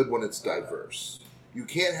only good when it's diverse. You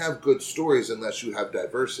can't have good stories unless you have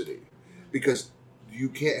diversity, because you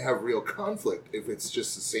can't have real conflict if it's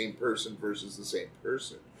just the same person versus the same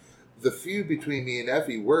person. The feud between me and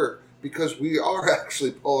Effie work because we are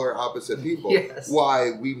actually polar opposite people. Yes.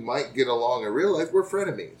 Why we might get along in real life, we're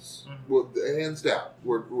frenemies. Hands down.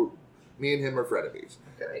 We're me and him are frenemies.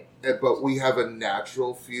 Okay. But we have a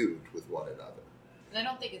natural feud with one another. And I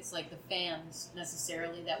don't think it's the fans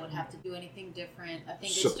necessarily that would have to do anything different. I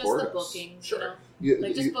think it's Support just the us. bookings, Sure.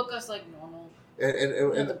 just book us like normal. You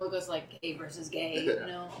don't have to book us like gay versus gay,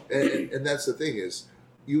 And that's the thing is,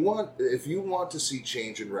 if you want to see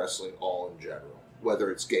change in wrestling all in general, whether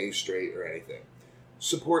it's gay, straight, or anything,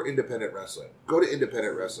 support independent wrestling. Go to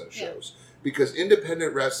independent wrestling shows. Because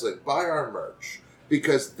independent wrestling, buy our merch,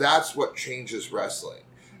 because that's what changes wrestling.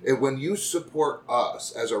 And when you support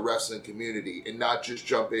us as a wrestling community and not just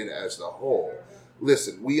jump in as the whole,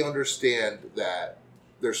 listen, we understand that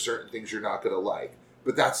there's certain things you're not going to like.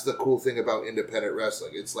 But that's the cool thing about independent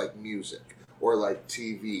wrestling. It's like music or like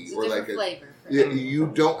TV It's a or like different flavor. you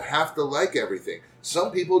don't have to like everything.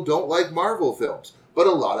 Some people don't like Marvel films, but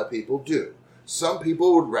a lot of people do. Some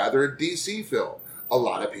people would rather a DC film. A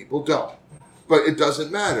lot of people don't. But it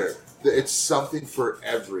doesn't matter. It's something for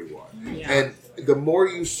everyone. Yeah. And the more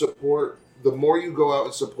you support, the more you go out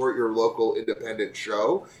and support your local independent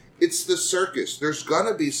show, it's the circus. There's going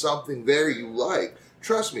to be something there you like.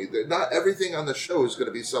 Trust me, not everything on the show is going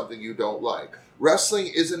to be something you don't like. Wrestling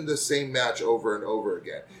isn't the same match over and over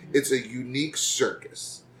again. It's a unique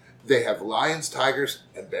circus. They have lions, tigers,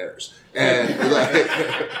 and bears. And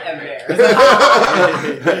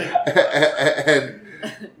and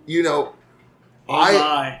you know,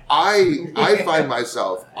 I find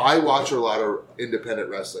myself, I watch a lot of independent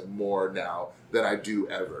wrestling more now than I do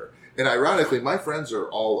ever. And ironically, my friends are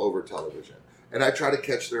all over television. And I try to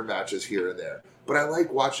catch their matches here and there. But I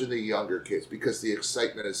like watching the younger kids because the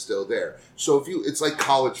excitement is still there. So it's like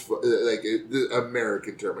college, like the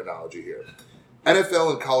American terminology here.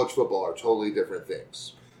 NFL and college football are totally different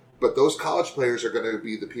things. But those college players are going to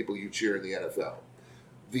be the people you cheer in the NFL.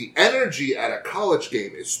 The energy at a college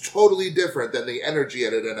game is totally different than the energy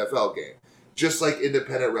at an NFL game. Just like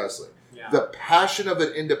independent wrestling. Yeah. The passion of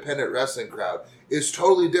an independent wrestling crowd is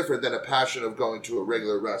totally different than a passion of going to a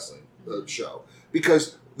regular wrestling show.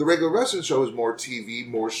 Because the regular wrestling show is more TV,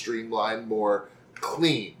 more streamlined, more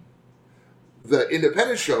clean. The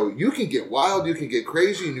independent show, you can get wild, you can get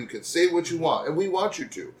crazy, and you can say what you want, and we want you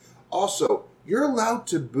to. Also, you're allowed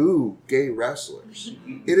to boo gay wrestlers.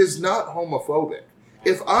 It is not homophobic.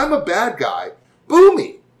 If I'm a bad guy, boo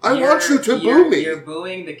me. I want you to boo me. You're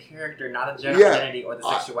booing the character, not the gender identity or the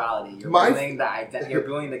sexuality. You're booing you're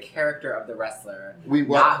booing the character of the wrestler,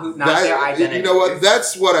 not their identity. You know what?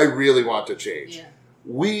 That's what I really want to change. Yeah.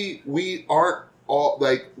 We aren't all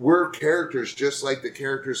like, we're characters just like the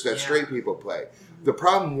characters that straight people play. The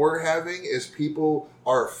problem we're having is people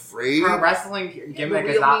are afraid. Her wrestling gimmick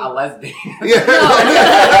is not a lesbian. Yeah.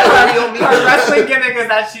 Her wrestling gimmick is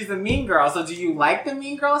that she's a mean girl. So do you like the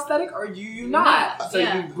mean girl aesthetic or do you not? So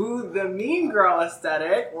you boo the mean girl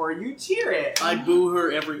aesthetic or you cheer it. I boo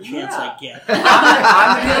her every chance I get.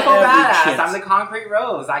 I'm the beautiful Every badass. chance. I'm the concrete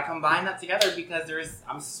rose. I combine that together because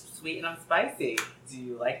I'm sweet and I'm spicy. Do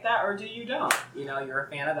you like that or do you don't? You know, you're a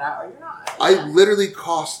fan of that or you're not. I literally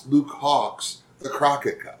cost Luke Hawks the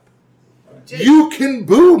Crockett Cup. You can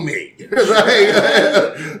boo me.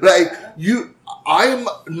 I'm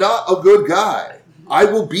not a good guy. I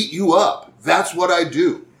will beat you up. That's what I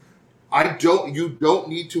do. You don't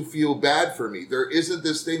need to feel bad for me. There isn't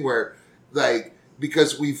this thing where,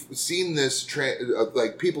 because we've seen this,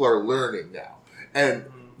 people are learning now. And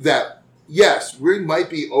that, yes, we might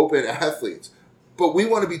be open athletes, but we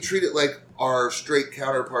want to be treated like our straight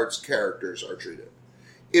counterparts' characters are treated.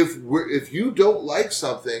 If you don't like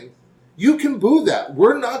something, you can boo that.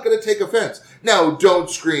 We're not going to take offense. Now, don't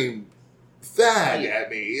scream fag at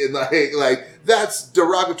me and like that's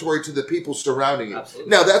derogatory to the people surrounding you. Absolutely.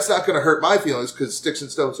 Now, that's not going to hurt my feelings because sticks and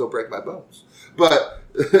stones don't break my bones. But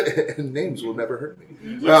names will never hurt me.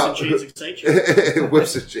 Whips and chains excite you.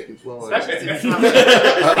 Whips and chains. Well, Especially since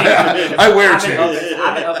I wear chains.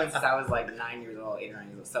 I've been open since I was like 9 years old, 8 or 9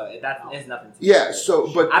 years old. So that is nothing to me. Yeah. So,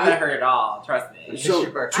 but I haven't heard it all. Trust me. So,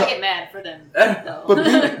 I get mad for them, though.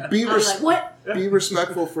 but be I'm like, what? be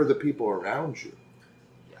respectful for the people around you.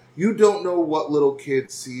 You don't know what little kid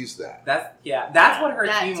sees that. That's what hurts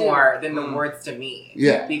That me too. more than the words to me.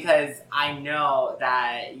 Yeah. Because I know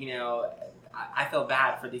that, I feel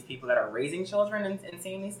bad for these people that are raising children and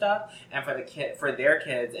saying these stuff, and for their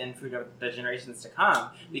kids and for the generations to come,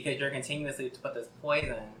 because you're continuously to put this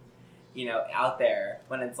poison, out there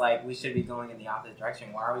when it's like we should be going in the opposite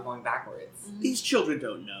direction. Why are we going backwards? These children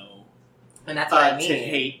don't know And that's what I mean. to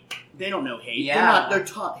hate. They don't know hate. Yeah. They're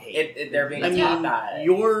taught hate. They're being I taught mean, that.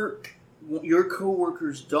 your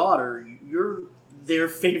coworker's daughter, you're their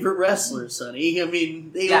favorite wrestler, Sonny. I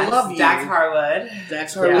mean, they love you. Dax Harwood.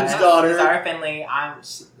 Dax Harwood's daughter. Sarah Finley.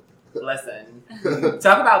 Listen.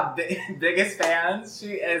 Talk about biggest fans.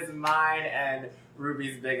 She is mine and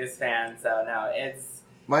Ruby's biggest fan. So no,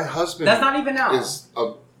 My husband that's not even now. is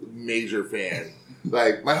a major fan.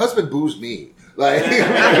 Like, my husband boos me. Like,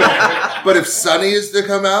 but if Sunny is to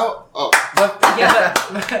come out, But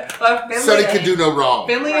Finley, Sunny can do no wrong.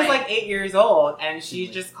 Finley is Right. like 8 years old, and she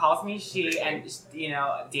just calls me she, and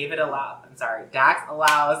Dax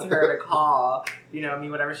allows her to call, me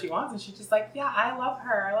whatever she wants, and she's just like, yeah, I love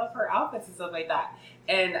her outfits and stuff like that,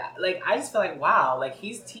 and like I just feel like wow, like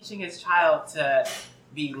he's teaching his child to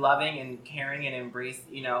be loving and caring and embrace,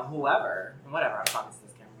 whoever, whatever. I'm talking to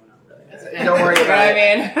this camera, we're not really. Don't worry You know about what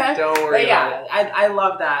it. I mean? Don't worry But yeah, about it. I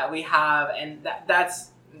love that we have, and that's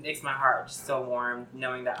makes my heart just so warm,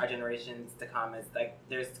 knowing that our generations to come is like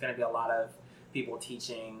there's going to be a lot of people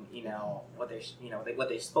teaching, what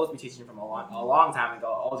they're supposed to be teaching from a long time ago.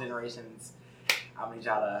 All generations. I need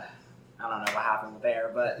y'all to, I don't know what happened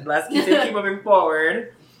there, but let's keep moving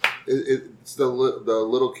forward. It's the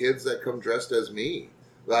little kids that come dressed as me,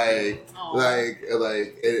 like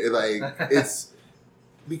it's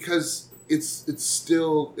because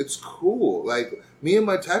it's cool. Like me and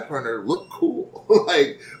my tag partner look cool.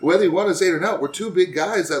 Like whether you want to say it or not, we're two big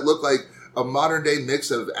guys that look like a modern day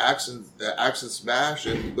mix of Axe and Smash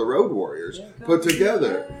and the Road Warriors put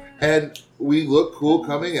together. And we look cool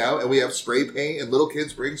coming out, and we have spray paint, and little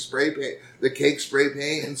kids bring spray paint, the cake spray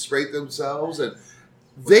paint, and spray it themselves, and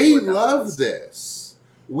they love this.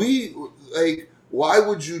 Why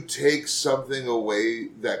would you take something away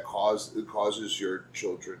that causes your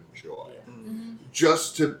children joy? Mm-hmm.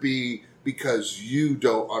 Just because you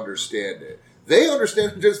don't understand it. They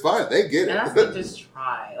understand it just fine. They get And it. that's just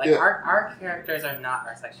try. Like Yeah. our characters are not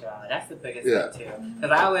our sexuality. That's the biggest Yeah. thing too.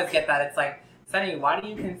 Because I always get that it's like, Sunny, why do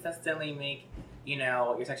you consistently make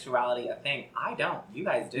your sexuality a thing? I don't. You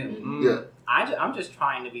guys do. Mm-hmm. Yeah. I'm just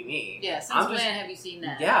trying to be me. Yeah, since I'm when just- have you seen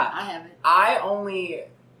that? Yeah. I haven't. I only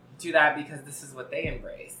do that because this is what they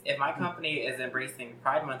embrace. If my company is embracing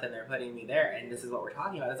Pride Month and they're putting me there, and this is what we're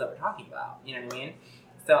talking about, this is what we're talking about. You know what I mean?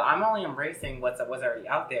 So I'm only embracing what's already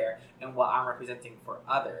out there and what I'm representing for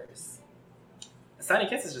others. Sunny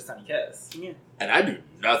Kiss is just Sunny Kiss. Yeah. And I do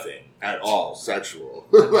nothing at all sexual.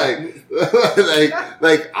 I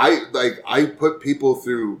put people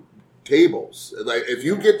through tables. Like if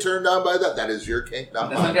you get turned on by that is your kink,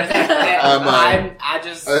 not mine. I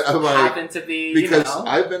just I'm like, happen to be Because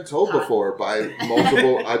I've been told before by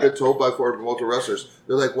multiple wrestlers.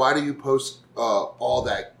 They're like, "Why do you post all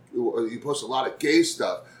that? You post a lot of gay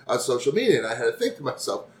stuff on social media." And I had to think to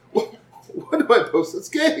myself, "What do I post that's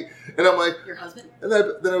gay?" And I'm like, Your husband? and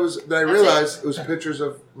then I realized it was pictures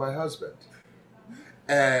of my husband,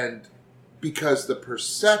 and because the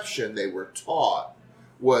perception they were taught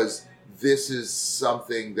was this is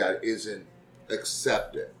something that isn't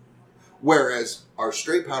accepted. Whereas our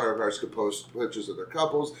straight counterparts could post pictures of their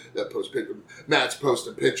couples, that post pictures. Matt's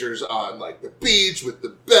posting pictures on like the beach with the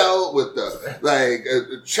belt, with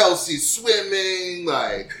the Chelsea swimming,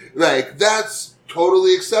 like that's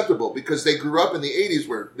totally acceptable because they grew up in the 80s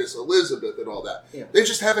where Miss Elizabeth and all that. Yeah. They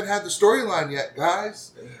just haven't had the storyline yet,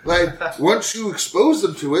 guys. Like once you expose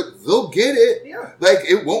them to it, they'll get it. Yeah. Like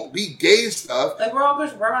it won't be gay stuff. like we're all going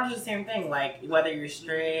to do the same thing. Like whether you're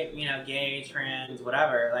straight, gay, trans,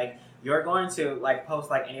 whatever. Like you're going to like post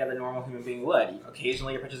like any other normal human being would.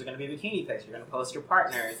 Occasionally, your pictures are going to be bikini pics. You're going to post your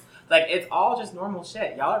partners. Like it's all just normal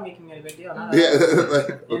shit. Y'all are making it a big deal. Not Yeah, us.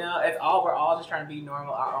 like, We're all just trying to be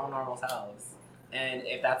normal, our own normal selves. And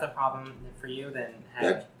if that's a problem for you, then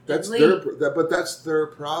hey. that's Leave. that's their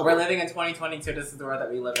problem. We're living in 2022. This is the world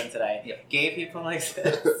that we live in today. Yep. Gay people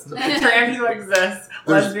exist. Trans people exist.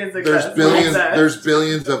 Lesbians exist. There's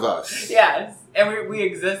billions of us. Yes, and we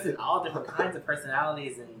exist in all different kinds of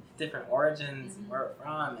personalities and different origins and where we're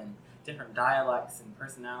from and different dialects and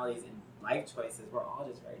personalities and life choices. We're all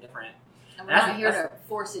just very different And we're not here to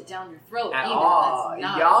force it down your throat at either. all. That's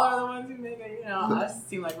not. Y'all are the ones who make it. Us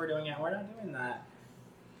seem like we're doing it. We're not doing that.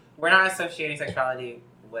 We're not associating sexuality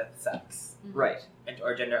with sex Right.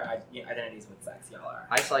 or gender identities with sex. Y'all are.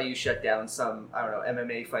 I saw you shut down some,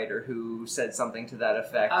 MMA fighter who said something to that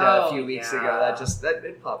effect Oh, a few weeks yeah. ago.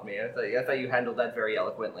 It popped me. I thought you handled that very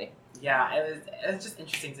eloquently. Yeah, it was just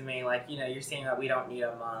interesting to me. Like, you're saying that we don't need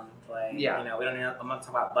a month. Like, Yeah. we don't need a month to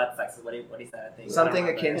talk about butt sex. Is what he said. I think Something I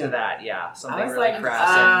don't akin to remember. that, yeah. Something I was really like,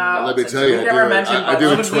 crass. Let me tell you, We never mentioned I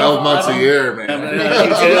do butt 12 months a year, man.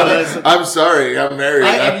 I'm sorry, I'm married.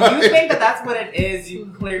 If you think that that's what it is,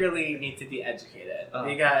 you clearly need to be educated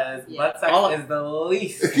because Yeah. butt sex is the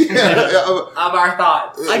least Yeah, of our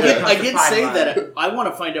thoughts. I did say that I want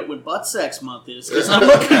to find out when butt sex month is because I'm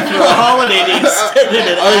looking for a holiday to extend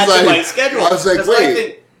it I was add to like- my schedule. I was like,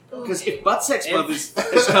 wait. Because if butt sex month is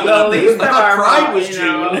It's coming the up, least I of thought our Pride month, was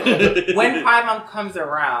June. When Pride Month comes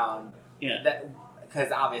around, Yeah. that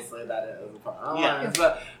because obviously that is a problem. Yeah.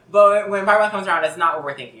 But when Part 1 comes around, it's not what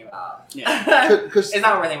we're thinking about. Yeah. Because It's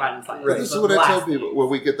not what we're thinking about in slightest. this is what I tell people when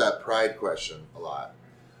we get that pride question a lot.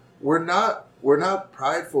 We're not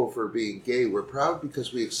prideful for being gay. We're proud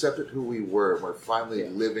because we accepted who we were and we're finally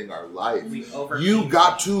living our life. You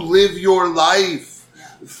got to live your life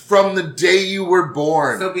from the day you were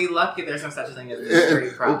born. So be lucky there's no such a thing as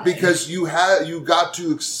straight pride. Because you got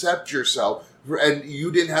to accept yourself, and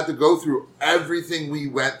you didn't have to go through everything we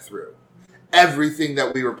went through, everything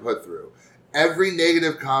that we were put through, every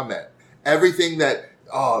negative comment, everything that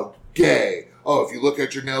gay. Oh, if you look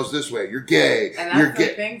at your nails this way, you're gay. And you're that's the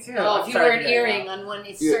gay. thing too. Oh, if you wear an earring on one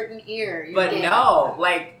certain ear, you're But gay. no,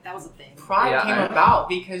 like That was a thing. pride came about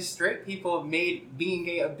because straight people made being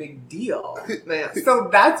gay a big deal. Man. So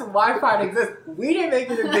that's why pride exists. We didn't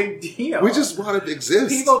make it a big deal. We just wanted to exist.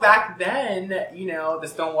 People back then, the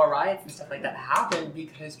Stonewall riots and stuff like that happened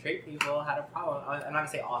because straight people had a problem. I'm not gonna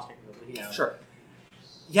say all straight people, but Sure.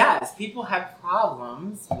 Yes, people had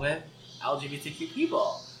problems with LGBTQ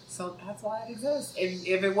people. So that's why it exists.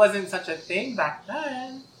 If it wasn't such a thing back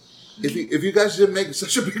then, If you guys didn't make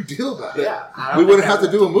such a big deal about it, I we don't wouldn't think have to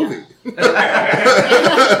that do a movie.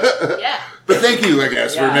 Yeah. But thank you, I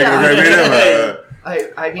guess, for Yeah. making a great video.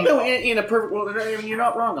 I mean, No, in a perfect world, I mean, you're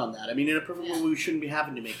not wrong on that. I mean, in a perfect world, we shouldn't be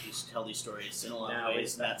having to tell these stories in a lot of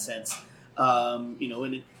ways in that sense.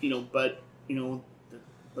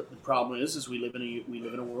 But the problem is we live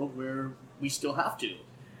in a world where we still have to,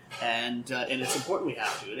 and it's important we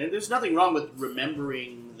have to. And there's nothing wrong with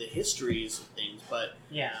remembering the histories of things, but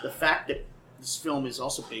the fact that this film is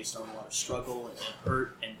also based on a lot of struggle and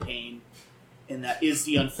hurt and pain, and that is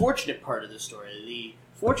the unfortunate part of the story. The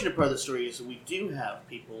fortunate part of the story is that we do have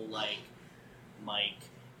people like Mike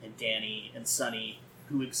and Danny and Sunny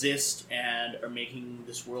who exist and are making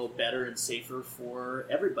this world better and safer for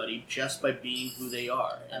everybody just by being who they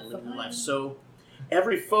are and living their life. So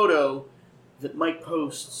every photo that Mike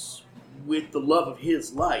posts with the love of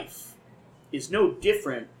his life is no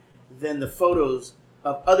different than the photos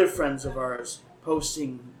of other friends of ours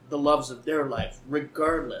posting the loves of their life,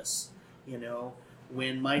 regardless.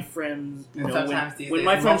 When my friends, when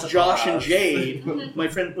my friends Josh and Jade,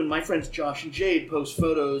 when my friends Josh and Jade post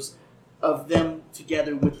photos of them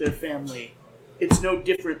together with their family, it's no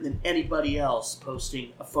different than anybody else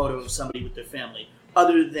posting a photo of somebody with their family,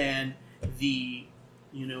 other than the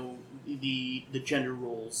gender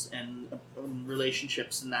roles and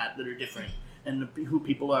relationships and that are different, and who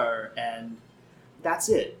people are, and that's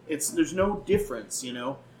it. There's no difference,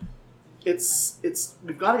 It's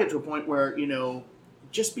we've got to get to a point where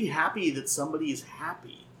just be happy that somebody is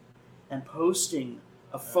happy, and posting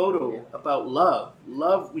a photo about love.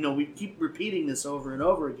 Love, we keep repeating this over and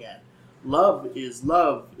over again. Love is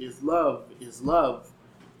love is love is love.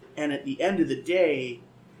 And at the end of the day,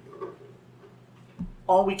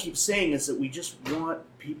 all we keep saying is that we just want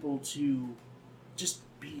people to just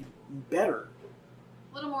be better.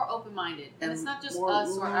 A little more open-minded. And it's not just more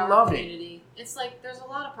us or our loving. community. It's like there's a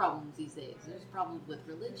lot of problems these days. There's problems with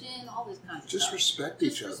religion, all these kinds of Just stuff. respect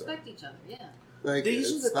each other. Respect each other, yeah. Like,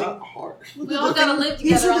 These it's are the not things- hard. We all gotta live These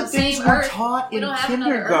together are on the the things same we're earth. taught We in don't have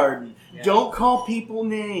another kindergarten. Yeah. Don't call people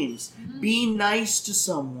names. Mhm. Be nice to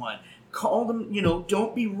someone. Call them,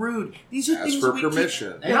 don't be rude. These are Ask things for we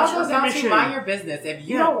permission. And Yeah, also, for down to permission. mind your business. If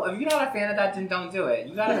you Yeah. if you're not a fan of that, then don't do it.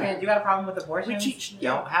 You got a problem with abortion? We teach-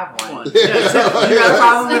 don't have one. Keep one. You got a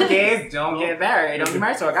problem with gays? Don't get married. Don't get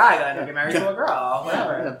married to a guy. Don't get married to a girl.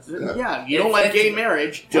 Whatever. Yeah, you don't like gay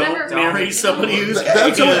marriage. Don't Whatever. marry somebody who's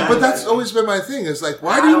gay. That's always been my thing. Is like,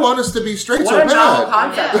 why do you want us to be straight so What a novel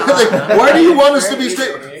bad? concept. Like, why do you want us to be Crazy.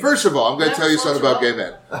 straight? First of all, I'm going to tell you something about gay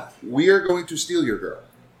men. We are going to steal your girl.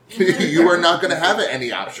 You are not going to have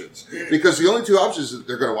any options, because the only two options is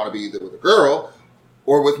they're going to want to be either with a girl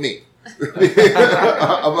or with me.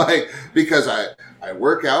 I'm like, because I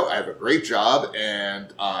work out, I have a great job,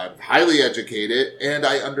 and I'm highly educated, and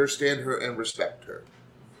I understand her and respect her,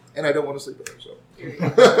 and I don't want to sleep with her.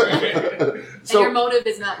 So, And your motive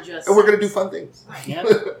is not just. and we're going to do fun things, Yeah.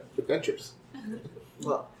 adventures.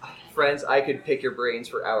 well, friends, I could pick your brains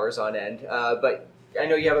for hours on end, but I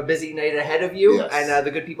know you have a busy night ahead of you, Yes. and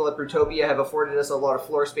the good people at Brutopia have afforded us a lot of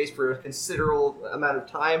floor space for a considerable amount of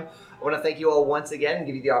time. I want to thank you all once again and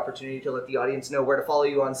give you the opportunity to let the audience know where to follow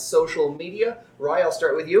you on social media. Roy, I'll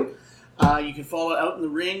start with you. You can follow Out in the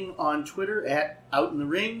Ring on Twitter at Out in the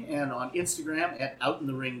Ring, and on Instagram at Out in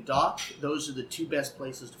the Ring Doc. Those are the two best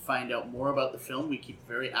places to find out more about the film. We keep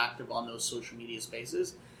very active on those social media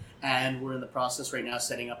spaces. And we're in the process right now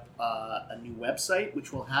setting up a new website,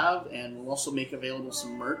 which we'll have, and we'll also make available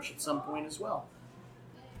some merch at some point as well.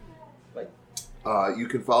 You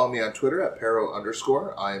can follow me on Twitter at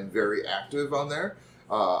Pero_. I am very active on there.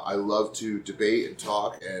 I love to debate and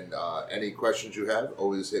talk, and any questions you have,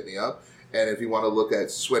 always hit me up. And if you want to look at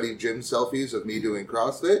sweaty gym selfies of me doing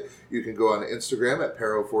CrossFit, you can go on Instagram at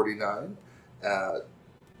Pero49.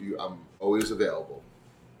 I'm always available.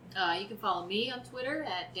 You can follow me on Twitter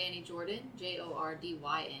at Danny Jordan, Jordyn.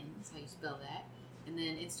 That's how you spell that. And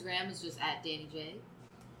then Instagram is just at Danny J.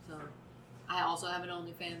 So I also have an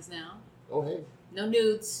OnlyFans now. Oh, hey. No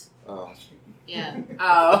nudes. Oh. Yeah.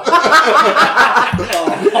 Oh.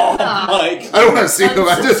 Mike. I don't want to see them.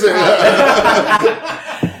 I just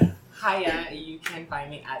Hiya, you can find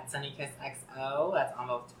me at SunnyKissXO. That's on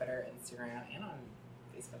both Twitter, Instagram, and on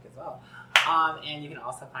Facebook as well. And you can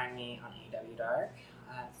also find me on AEW Dark,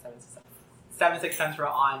 7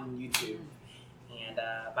 Central on YouTube. And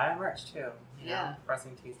buy our merch too. Yeah.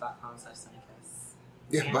 WrestlingTees.com/SunnyKiss.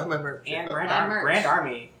 Yeah, buy my merch. And Buy Brand merch.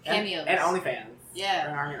 Army. Cameos. And OnlyFans. Yeah.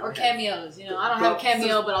 Brand Army, Or OnlyFans. cameos. You know, I don't have a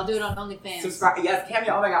cameo, but I'll do it on OnlyFans. Subscribe. Yes,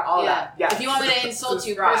 Cameo. Oh my god, all yeah. that. Yes. If you want me to insult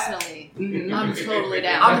Subscribe. you personally, Mhm. I'm totally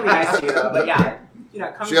down. I'm gonna be nice to you though, but yeah. You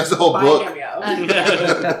know, come She has the whole buy book. Cameo.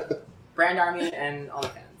 Brand Army and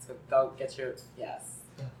OnlyFans. So they'll get you, yes.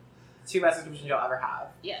 2 best subscriptions you'll ever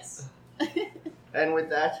have. Yes. And with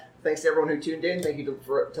that, thanks to everyone who tuned in. Thank you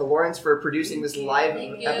to Lawrence for producing this live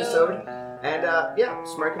Thank you. episode. And yeah,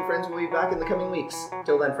 Smart and Friends will be back in the coming weeks.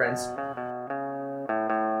 Till then, friends.